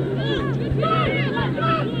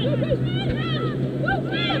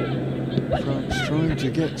 France trying to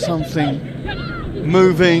get something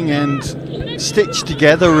moving and stitched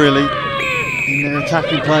together really in their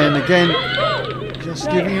attacking play, and again just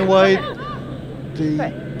giving away the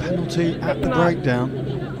penalty at the breakdown.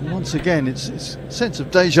 And once again it's a sense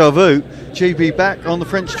of deja vu. GB back on the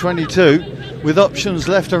French 22 with options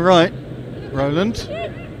left and right. Roland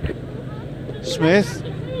Smith.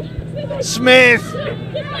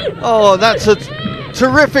 Oh, that's a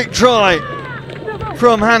terrific try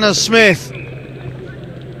from Hannah Smith.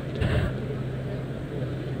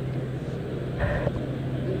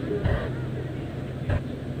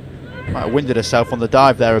 Might have winded herself on the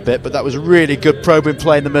dive there a bit, but that was really good probing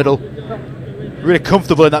play in the middle. Really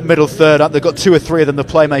comfortable in that middle third. They've got 2 or 3 of them, the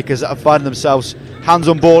playmakers, that are finding themselves hands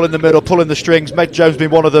on ball in the middle, pulling the strings. Meg Jones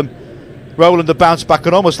being one of them. Roland the bounce back,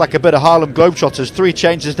 and almost like a bit of Harlem Globetrotters, 3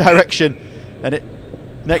 changes direction, and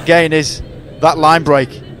net gain is that line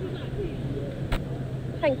break.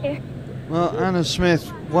 Thank you. Well, Anna Smith,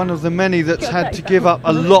 one of the many that's had to give up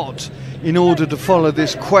a lot in order to follow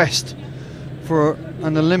this quest for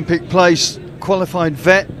an Olympic place. Qualified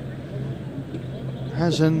vet,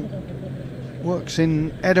 works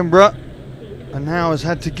in Edinburgh, and now has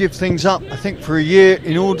had to give things up, I think, for a year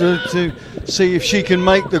in order to see if she can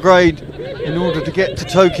make the grade in order to get to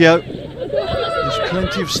Tokyo. There's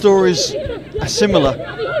plenty of stories similar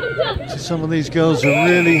to some of these girls are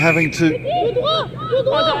really having to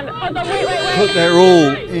put their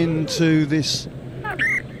all into this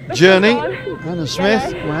journey. Anna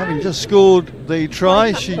Smith, well, having just scored the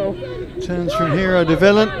try, she turns from hero to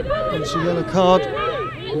villain. It's a yellow card,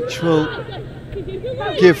 which will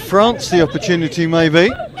give France the opportunity, maybe.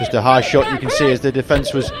 Just a high shot, you can see as the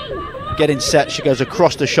defence was getting set, she goes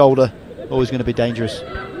across the shoulder, always going to be dangerous.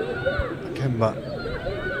 Kemba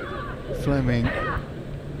Fleming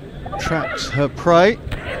traps her prey.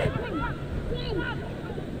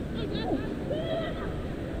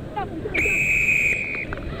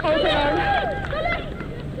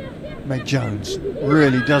 Meg Jones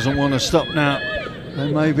really doesn't want to stop now. There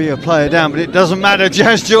may be a player down, but it doesn't matter.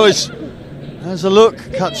 Jazz Joyce has a look,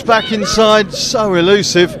 cuts back inside, so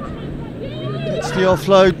elusive. Gets the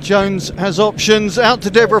offload. Jones has options, out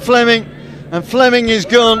to Deborah Fleming, and Fleming is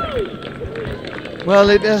gone.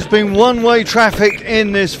 Well, it has been one-way traffic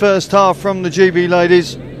in this first half from the GB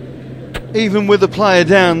ladies. Even with a player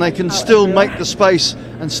down, they can still make the space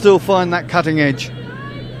and still find that cutting edge.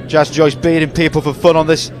 Jazz Joyce beating people for fun on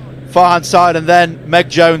this far hand side, and then Meg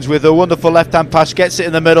Jones with a wonderful left hand pass gets it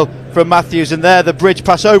in the middle from Matthews, and there the bridge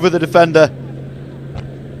pass over the defender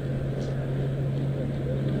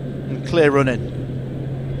and clear running.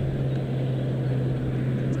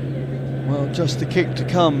 Well, just the kick to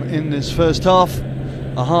come in this first half,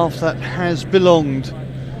 a half that has belonged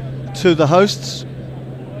to the hosts.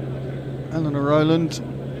 Eleanor Rowland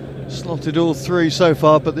slotted all 3 so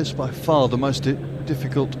far, but this by far the most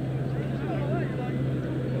difficult.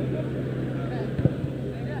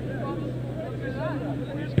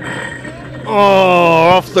 Oh,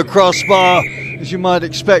 off the crossbar, as you might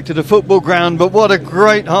expect at a football ground, but what a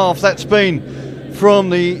great half that's been from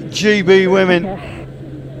the GB women.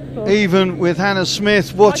 Even with Hannah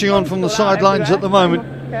Smith watching on from the sidelines at the moment,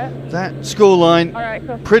 that scoreline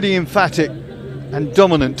pretty emphatic and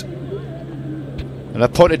dominant. And a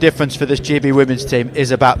point of difference for this GB women's team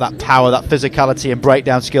is about that power, that physicality and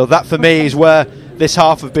breakdown skill. That for me is where this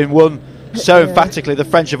half have been won so emphatically. The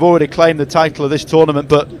French have already claimed the title of this tournament,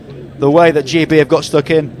 but the way that GB have got stuck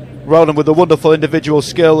in, Roland with a wonderful individual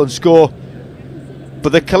skill and score,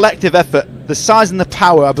 But the collective effort, the size and the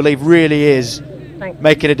power, I believe, really is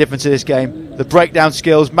making a difference in this game. The breakdown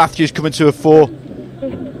skills, Matthews coming to a fore,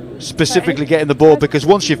 specifically getting the ball, because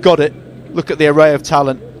once you've got it, look at the array of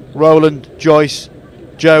talent. Rowland, Joyce,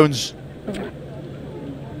 Jones,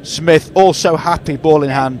 Smith, all so happy ball in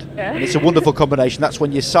hand. And it's a wonderful combination. That's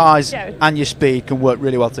when your size and your speed can work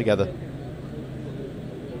really well together.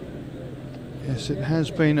 Yes, it has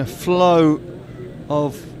been a flow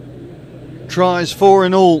of tries, 4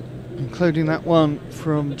 in all, including that one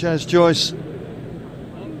from Jazz Joyce.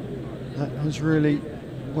 That has really,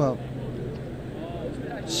 well,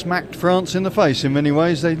 smacked France in the face in many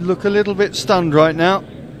ways. They look a little bit stunned right now.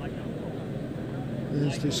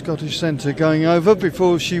 There's the Scottish centre going over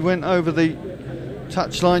before she went over the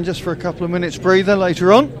touchline just for a couple of minutes breather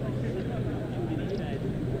later on.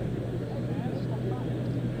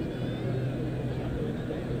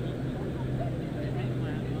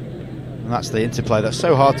 And that's the interplay that's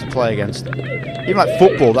so hard to play against. Even like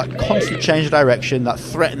football, that constant change of direction, that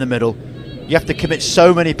threat in the middle, you have to commit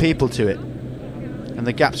so many people to it. And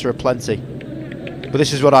the gaps are aplenty. But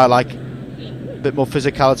this is what I like. A bit more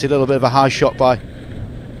physicality, a little bit of a high shot by.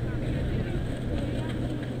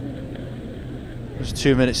 There's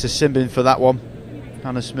 2 minutes to Simbin for that one.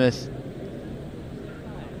 Hannah Smith.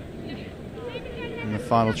 And the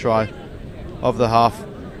final try of the half.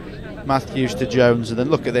 Matthews to Jones, and then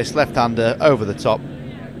look at this, left-hander over the top.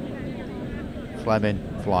 Fleming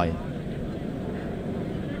flying.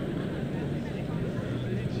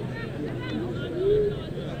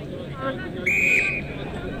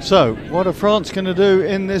 So, what are France going to do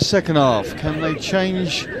in this second half? Can they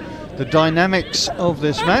change the dynamics of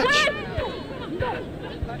this match?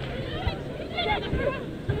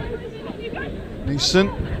 Neeson,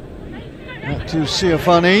 back to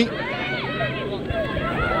Siafani.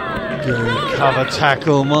 Good cover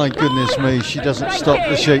tackle, my goodness me, she doesn't stop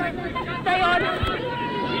the sheep.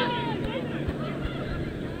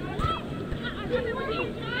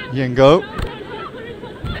 Yengo.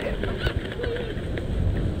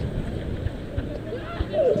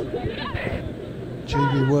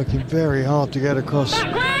 GB working very hard to get across.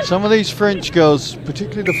 Some of these French girls,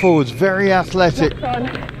 particularly the forwards, very athletic,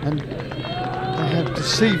 and they have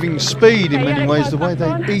deceiving speed in many ways, the way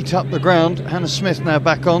they eat up the ground. Hannah Smith now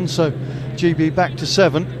back on, so GB back to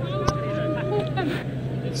 7.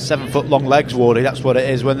 7 foot long legs, Wardy, that's what it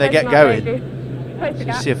is when they get going.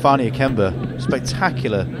 Siafani Akemba,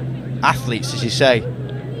 spectacular athletes, as you say.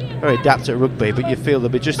 Very adept at rugby, but you feel they'll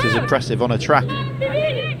be just as impressive on a track.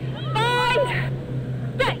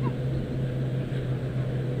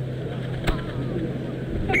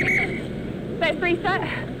 Let's reset.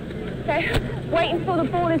 Okay, wait until the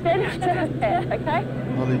ball is in. Okay.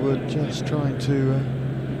 Hollywood just trying to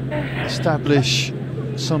establish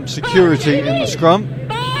some security in the scrum.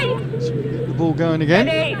 So we get the ball going again.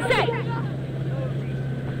 Ready, set.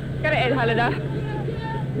 Get it in, Helena.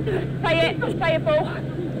 Play it, play it ball.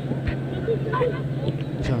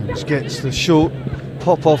 Jones gets the short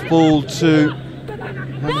pop-off ball to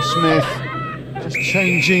Hannah Smith. Just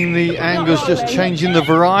changing the angles, just changing the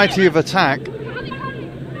variety of attack.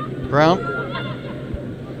 Brown.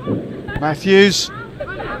 Matthews.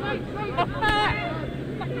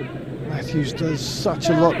 Matthews does such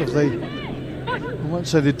a lot of the, I won't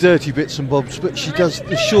say the dirty bits and bobs, but she does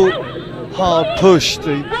the short, hard push,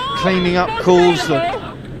 the cleaning up calls, the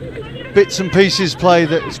bits and pieces play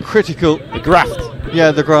that is critical. The graft.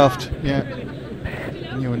 Yeah, the graft, yeah.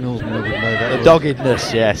 You and Northern would know that. The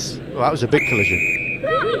doggedness, yes. Well, that was a big collision.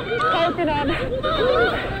 Holding on.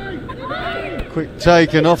 Quick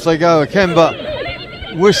take and off they go. Akemba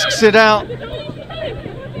whisks it out.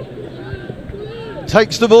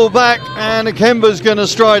 Takes the ball back and Akemba's going to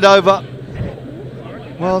stride over.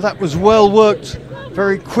 Well, that was well worked.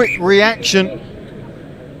 Very quick reaction.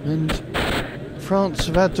 And France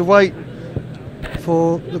have had to wait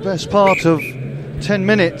for the best part of 10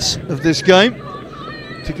 minutes of this game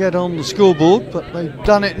to get on the scoreboard, but they've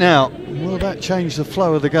done it now. Will that change the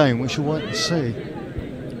flow of the game? We shall wait and see.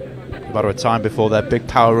 A matter of time before their big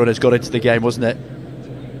power runners got into the game, wasn't it?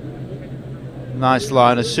 Nice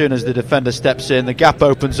line. As soon as the defender steps in, the gap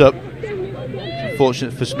opens up. It's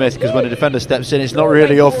unfortunate for Smith, because when a defender steps in, it's not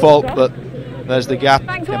really your fault, but there's the gap.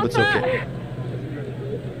 Kimber took it.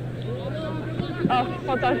 Oh,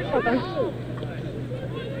 well done, well done.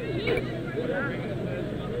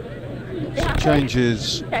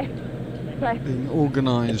 Changes Okay. Play. being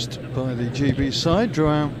organised by the GB side.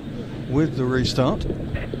 Draw out with the restart.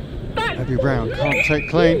 Abby Brown can't take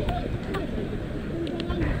clean.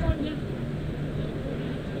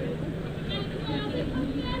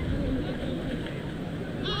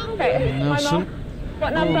 Okay. Nelson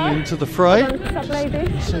What number? on into the fray. Sub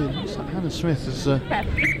lady. See, looks like Hannah Smith has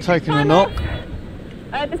taken a knock.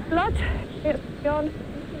 There's blood. It's gone.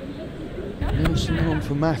 Nielsen on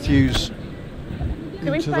for Matthews we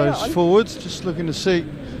into stay those on? forwards, just looking to see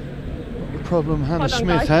what the problem Hannah Hold on,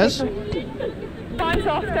 Smith guys. has. Time's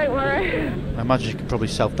off, don't worry. I imagine you can probably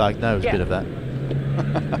self-diagnose a bit of that.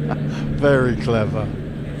 Very clever.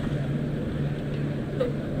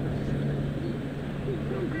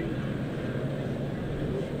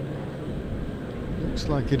 Looks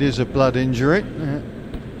like it is a blood injury. In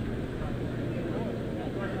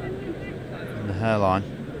the hairline.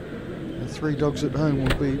 The three dogs at home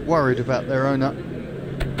will be worried about their owner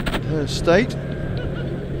and her state.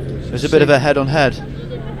 There's a bit of a head-on-head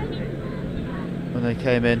when they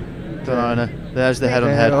came in. Diana, there's the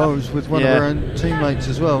head-on-head. Oh, it was with one of her own teammates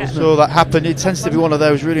as well, wasn't So it? that happened. It tends to be one of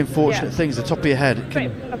those really unfortunate things. The top of your head, it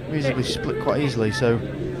can reasonably split quite easily. So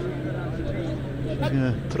she's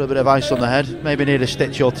going to put a bit of ice on the head. Maybe need a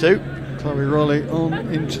stitch or two. Chloe Rowley on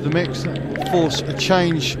into the mix. That will force a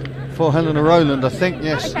change for Helena Rowland, I think.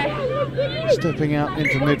 Yes. Stepping out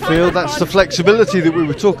into midfield. That's the flexibility that we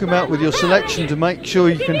were talking about with your selection, to make sure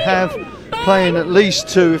you can have playing at least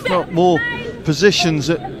two, if not more, positions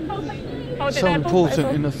that are so important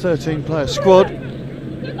in a 13-player squad.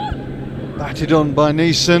 Batted on by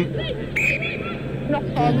Neeson.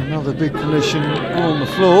 Again, another big collision on the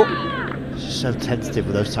floor. It's just so tentative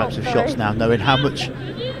with those types of shots now, knowing how much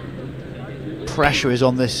pressure is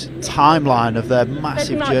on this timeline of their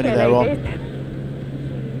massive journey they're on.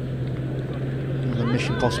 The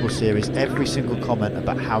Mission Possible series, every single comment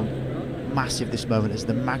about how massive this moment is,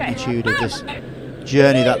 the magnitude of this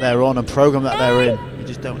journey that they're on and program that they're in. You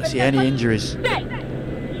just don't want to see any injuries.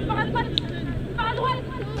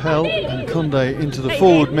 Pell and Condé into the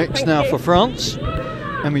forward mix now for France.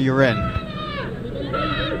 Emma Uren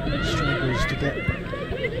struggles to get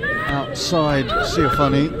outside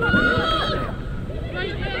Siofani.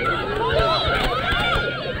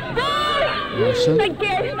 Wilson.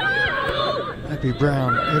 Abby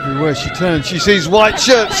Brown, everywhere she turns she sees white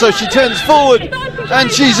shirts, so she turns forward and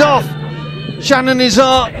she's off. Shannon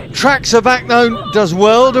Izar tracks her back though, does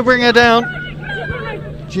well to bring her down.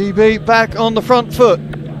 GB back on the front foot.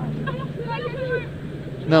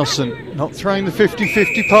 Nelson not throwing the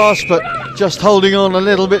 50-50 pass, but just holding on a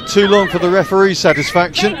little bit too long for the referee's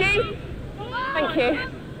satisfaction. Thank you.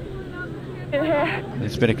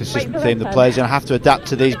 It's been a consistent theme. The players are going to have to adapt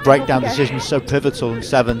to these breakdown decisions, so pivotal in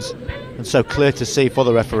sevens and so clear to see for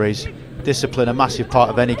the referees. Discipline, a massive part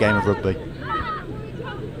of any game of rugby.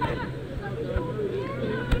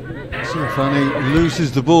 Siofani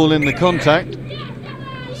loses the ball in the contact.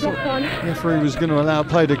 The referee was going to allow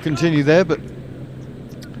play to continue there, but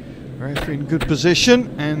referee in good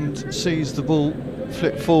position and sees the ball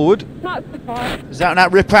flip forward. Is that an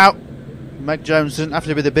out rip out? Meg Jones doesn't have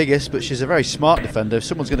to be the biggest, but she's a very smart defender. If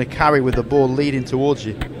someone's going to carry with the ball leading towards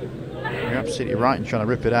you, you're absolutely right in trying to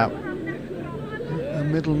rip it out. Her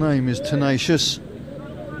middle name is Tenacious.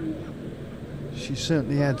 She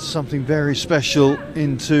certainly adds something very special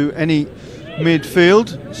into any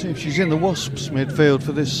midfield. See if she's in the Wasps midfield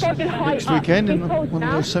for this next weekend in one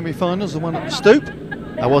of those semi-finals, the one at the Stoop.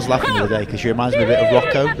 I was laughing the other day because she reminds me a bit of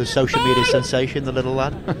Rocco, the social media sensation, the little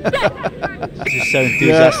lad. She's so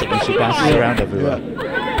enthusiastic when she bounces around everywhere.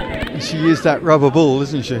 Yeah. She is that rubber ball,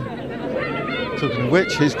 isn't she? Talking of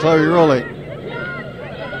which, here's Chloe Rowley.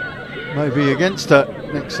 Maybe against her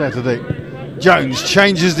next Saturday. Jones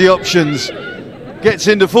changes the options. Gets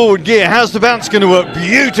into forward gear. How's the bounce going to work?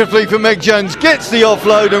 Beautifully for Meg Jones. Gets the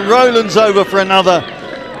offload and Rowland's over for another.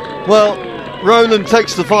 Well, Rowland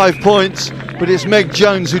takes the 5 points, but it's Meg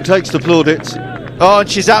Jones who takes the plaudits. Oh, and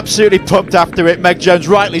she's absolutely pumped after it. Meg Jones,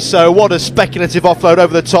 rightly so. What a speculative offload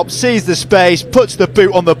over the top. Sees the space, puts the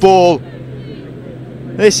boot on the ball.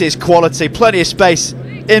 This is quality. Plenty of space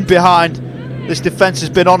in behind. This defence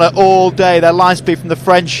has been on it all day. Their line speed from the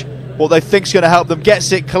French, what they think's going to help them.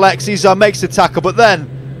 Gets it, collects. Izar makes the tackle, but then,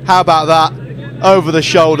 how about that? Over the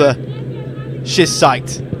shoulder. She's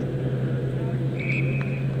psyched.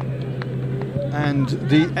 And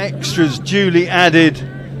the extras duly added,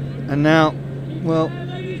 and now, well,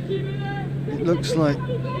 it looks like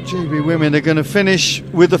GB women are going to finish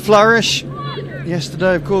with a flourish.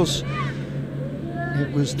 Yesterday, of course,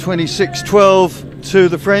 it was 26-12 to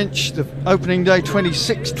the French. The opening day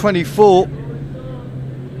 26-24,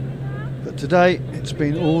 but today it's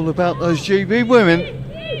been all about those GB women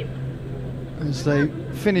as they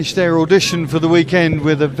finished their audition for the weekend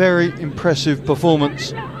with a very impressive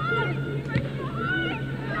performance.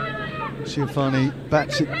 Siofani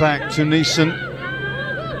bats it back to Neeson.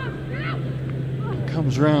 Comes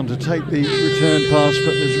comes round to take the return pass,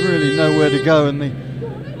 but there's really nowhere to go, and the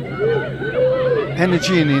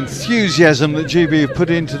energy and enthusiasm that GB have put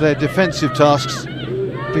into their defensive tasks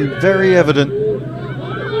have been very evident.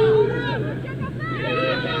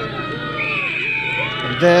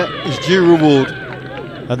 And there is due reward.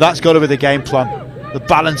 And that's got to be the game plan. The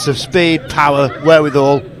balance of speed, power,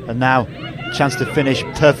 wherewithal, and now a chance to finish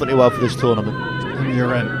perfectly well for this tournament. And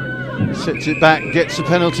Uren sits it back, gets the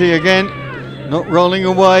penalty again. Not rolling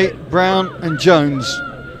away, Brown and Jones.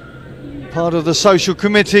 Part of the social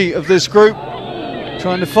committee of this group,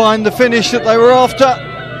 trying to find the finish that they were after.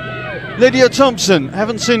 Lydia Thompson,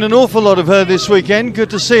 haven't seen an awful lot of her this weekend. Good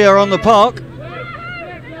to see her on the park.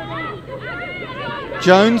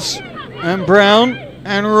 Jones and Brown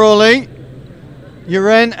and Raleigh.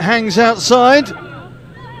 Uren hangs outside,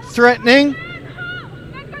 threatening.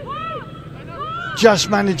 Just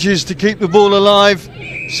manages to keep the ball alive.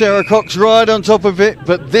 Sarah Cox right on top of it,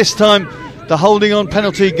 but this time the holding on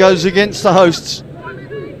penalty goes against the hosts.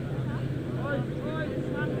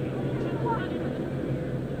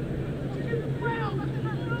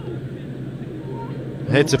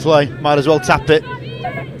 Here to play, might as well tap it.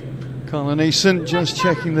 Carla Neeson just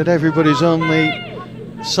checking that everybody's on the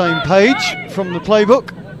same page from the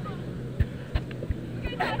playbook.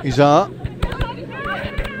 Izar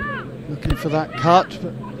looking for that cut,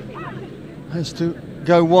 but has to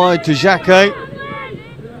go wide to Jacquet.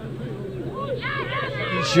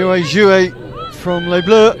 Jouet from Les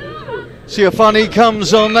Bleus. Siafani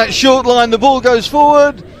comes on that short line, the ball goes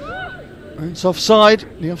forward. It's offside.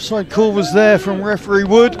 The offside call was there from referee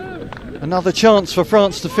Wood. Another chance for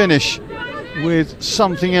France to finish with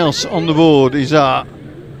something else on the board. Izar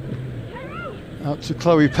out to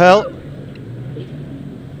Chloe Pell.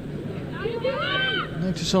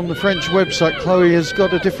 Notice on the French website Chloe has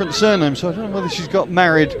got a different surname, so I don't know whether she's got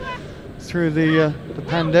married through the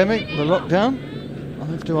pandemic, the lockdown. I'll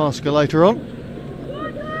have to ask her later on.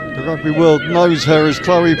 The rugby world knows her as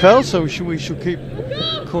Chloe Pell, so we shall keep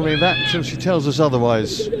calling that until she tells us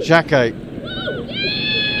otherwise. Jacquet.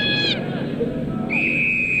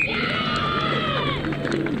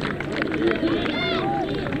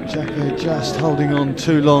 Jacquet just holding on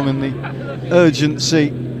too long, and the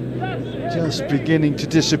urgency just beginning to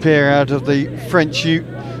disappear out of the French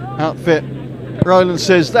outfit. Roland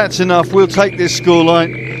says that's enough, we'll take this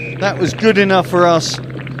scoreline. That was good enough for us.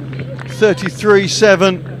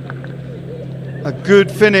 33-7. A good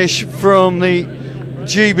finish from the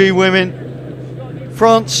GB women.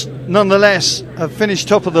 France, nonetheless, have finished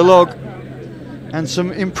top of the log, and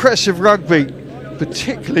some impressive rugby,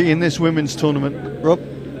 particularly in this women's tournament. Rob?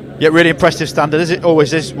 Yeah, really impressive standard, as it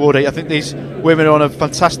always is, Wardy. I think these women are on a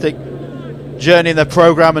fantastic journey in their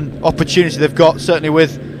programme and opportunity they've got, certainly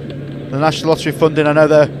with the National Lottery funding. I know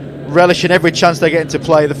they're relishing every chance they get into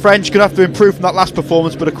play. The French could have to improve from that last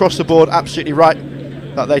performance, but across the board, absolutely right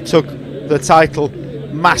that they took the title.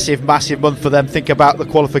 Massive month for them. Think about the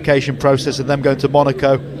qualification process and them going to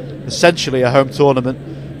Monaco, essentially a home tournament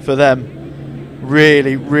for them.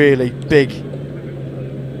 Really big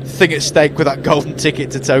thing at stake with that golden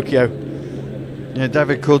ticket to Tokyo. Yeah,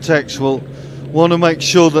 David Cortex will want to make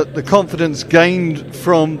sure that the confidence gained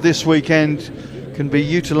from this weekend can be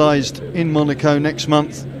utilised in Monaco next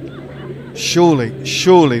month.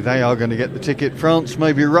 Surely they are going to get the ticket. France,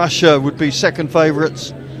 maybe Russia would be second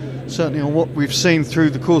favourites. Certainly on what we've seen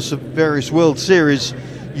through the course of various World Series,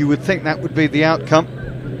 you would think that would be the outcome.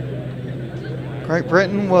 Great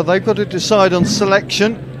Britain, well, they've got to decide on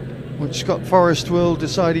selection, which Scott Forrest will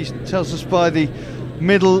decide, he tells us, by the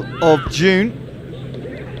middle of June.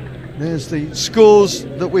 There's the scores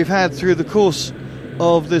that we've had through the course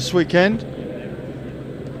of this weekend.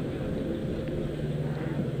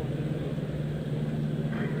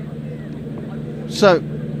 So,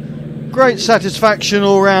 great satisfaction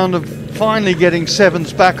all round of finally getting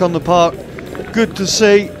sevens back on the park. Good to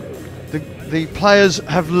see. The players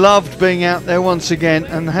have loved being out there once again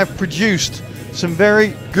and have produced some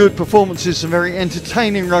very good performances, some very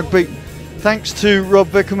entertaining rugby. Thanks to Rob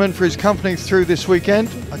Vickerman for his company through this weekend.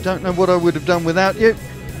 I don't know what I would have done without you.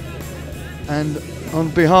 And on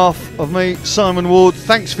behalf of me, Simon Ward,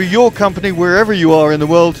 thanks for your company wherever you are in the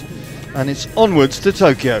world. And it's onwards to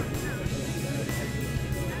Tokyo.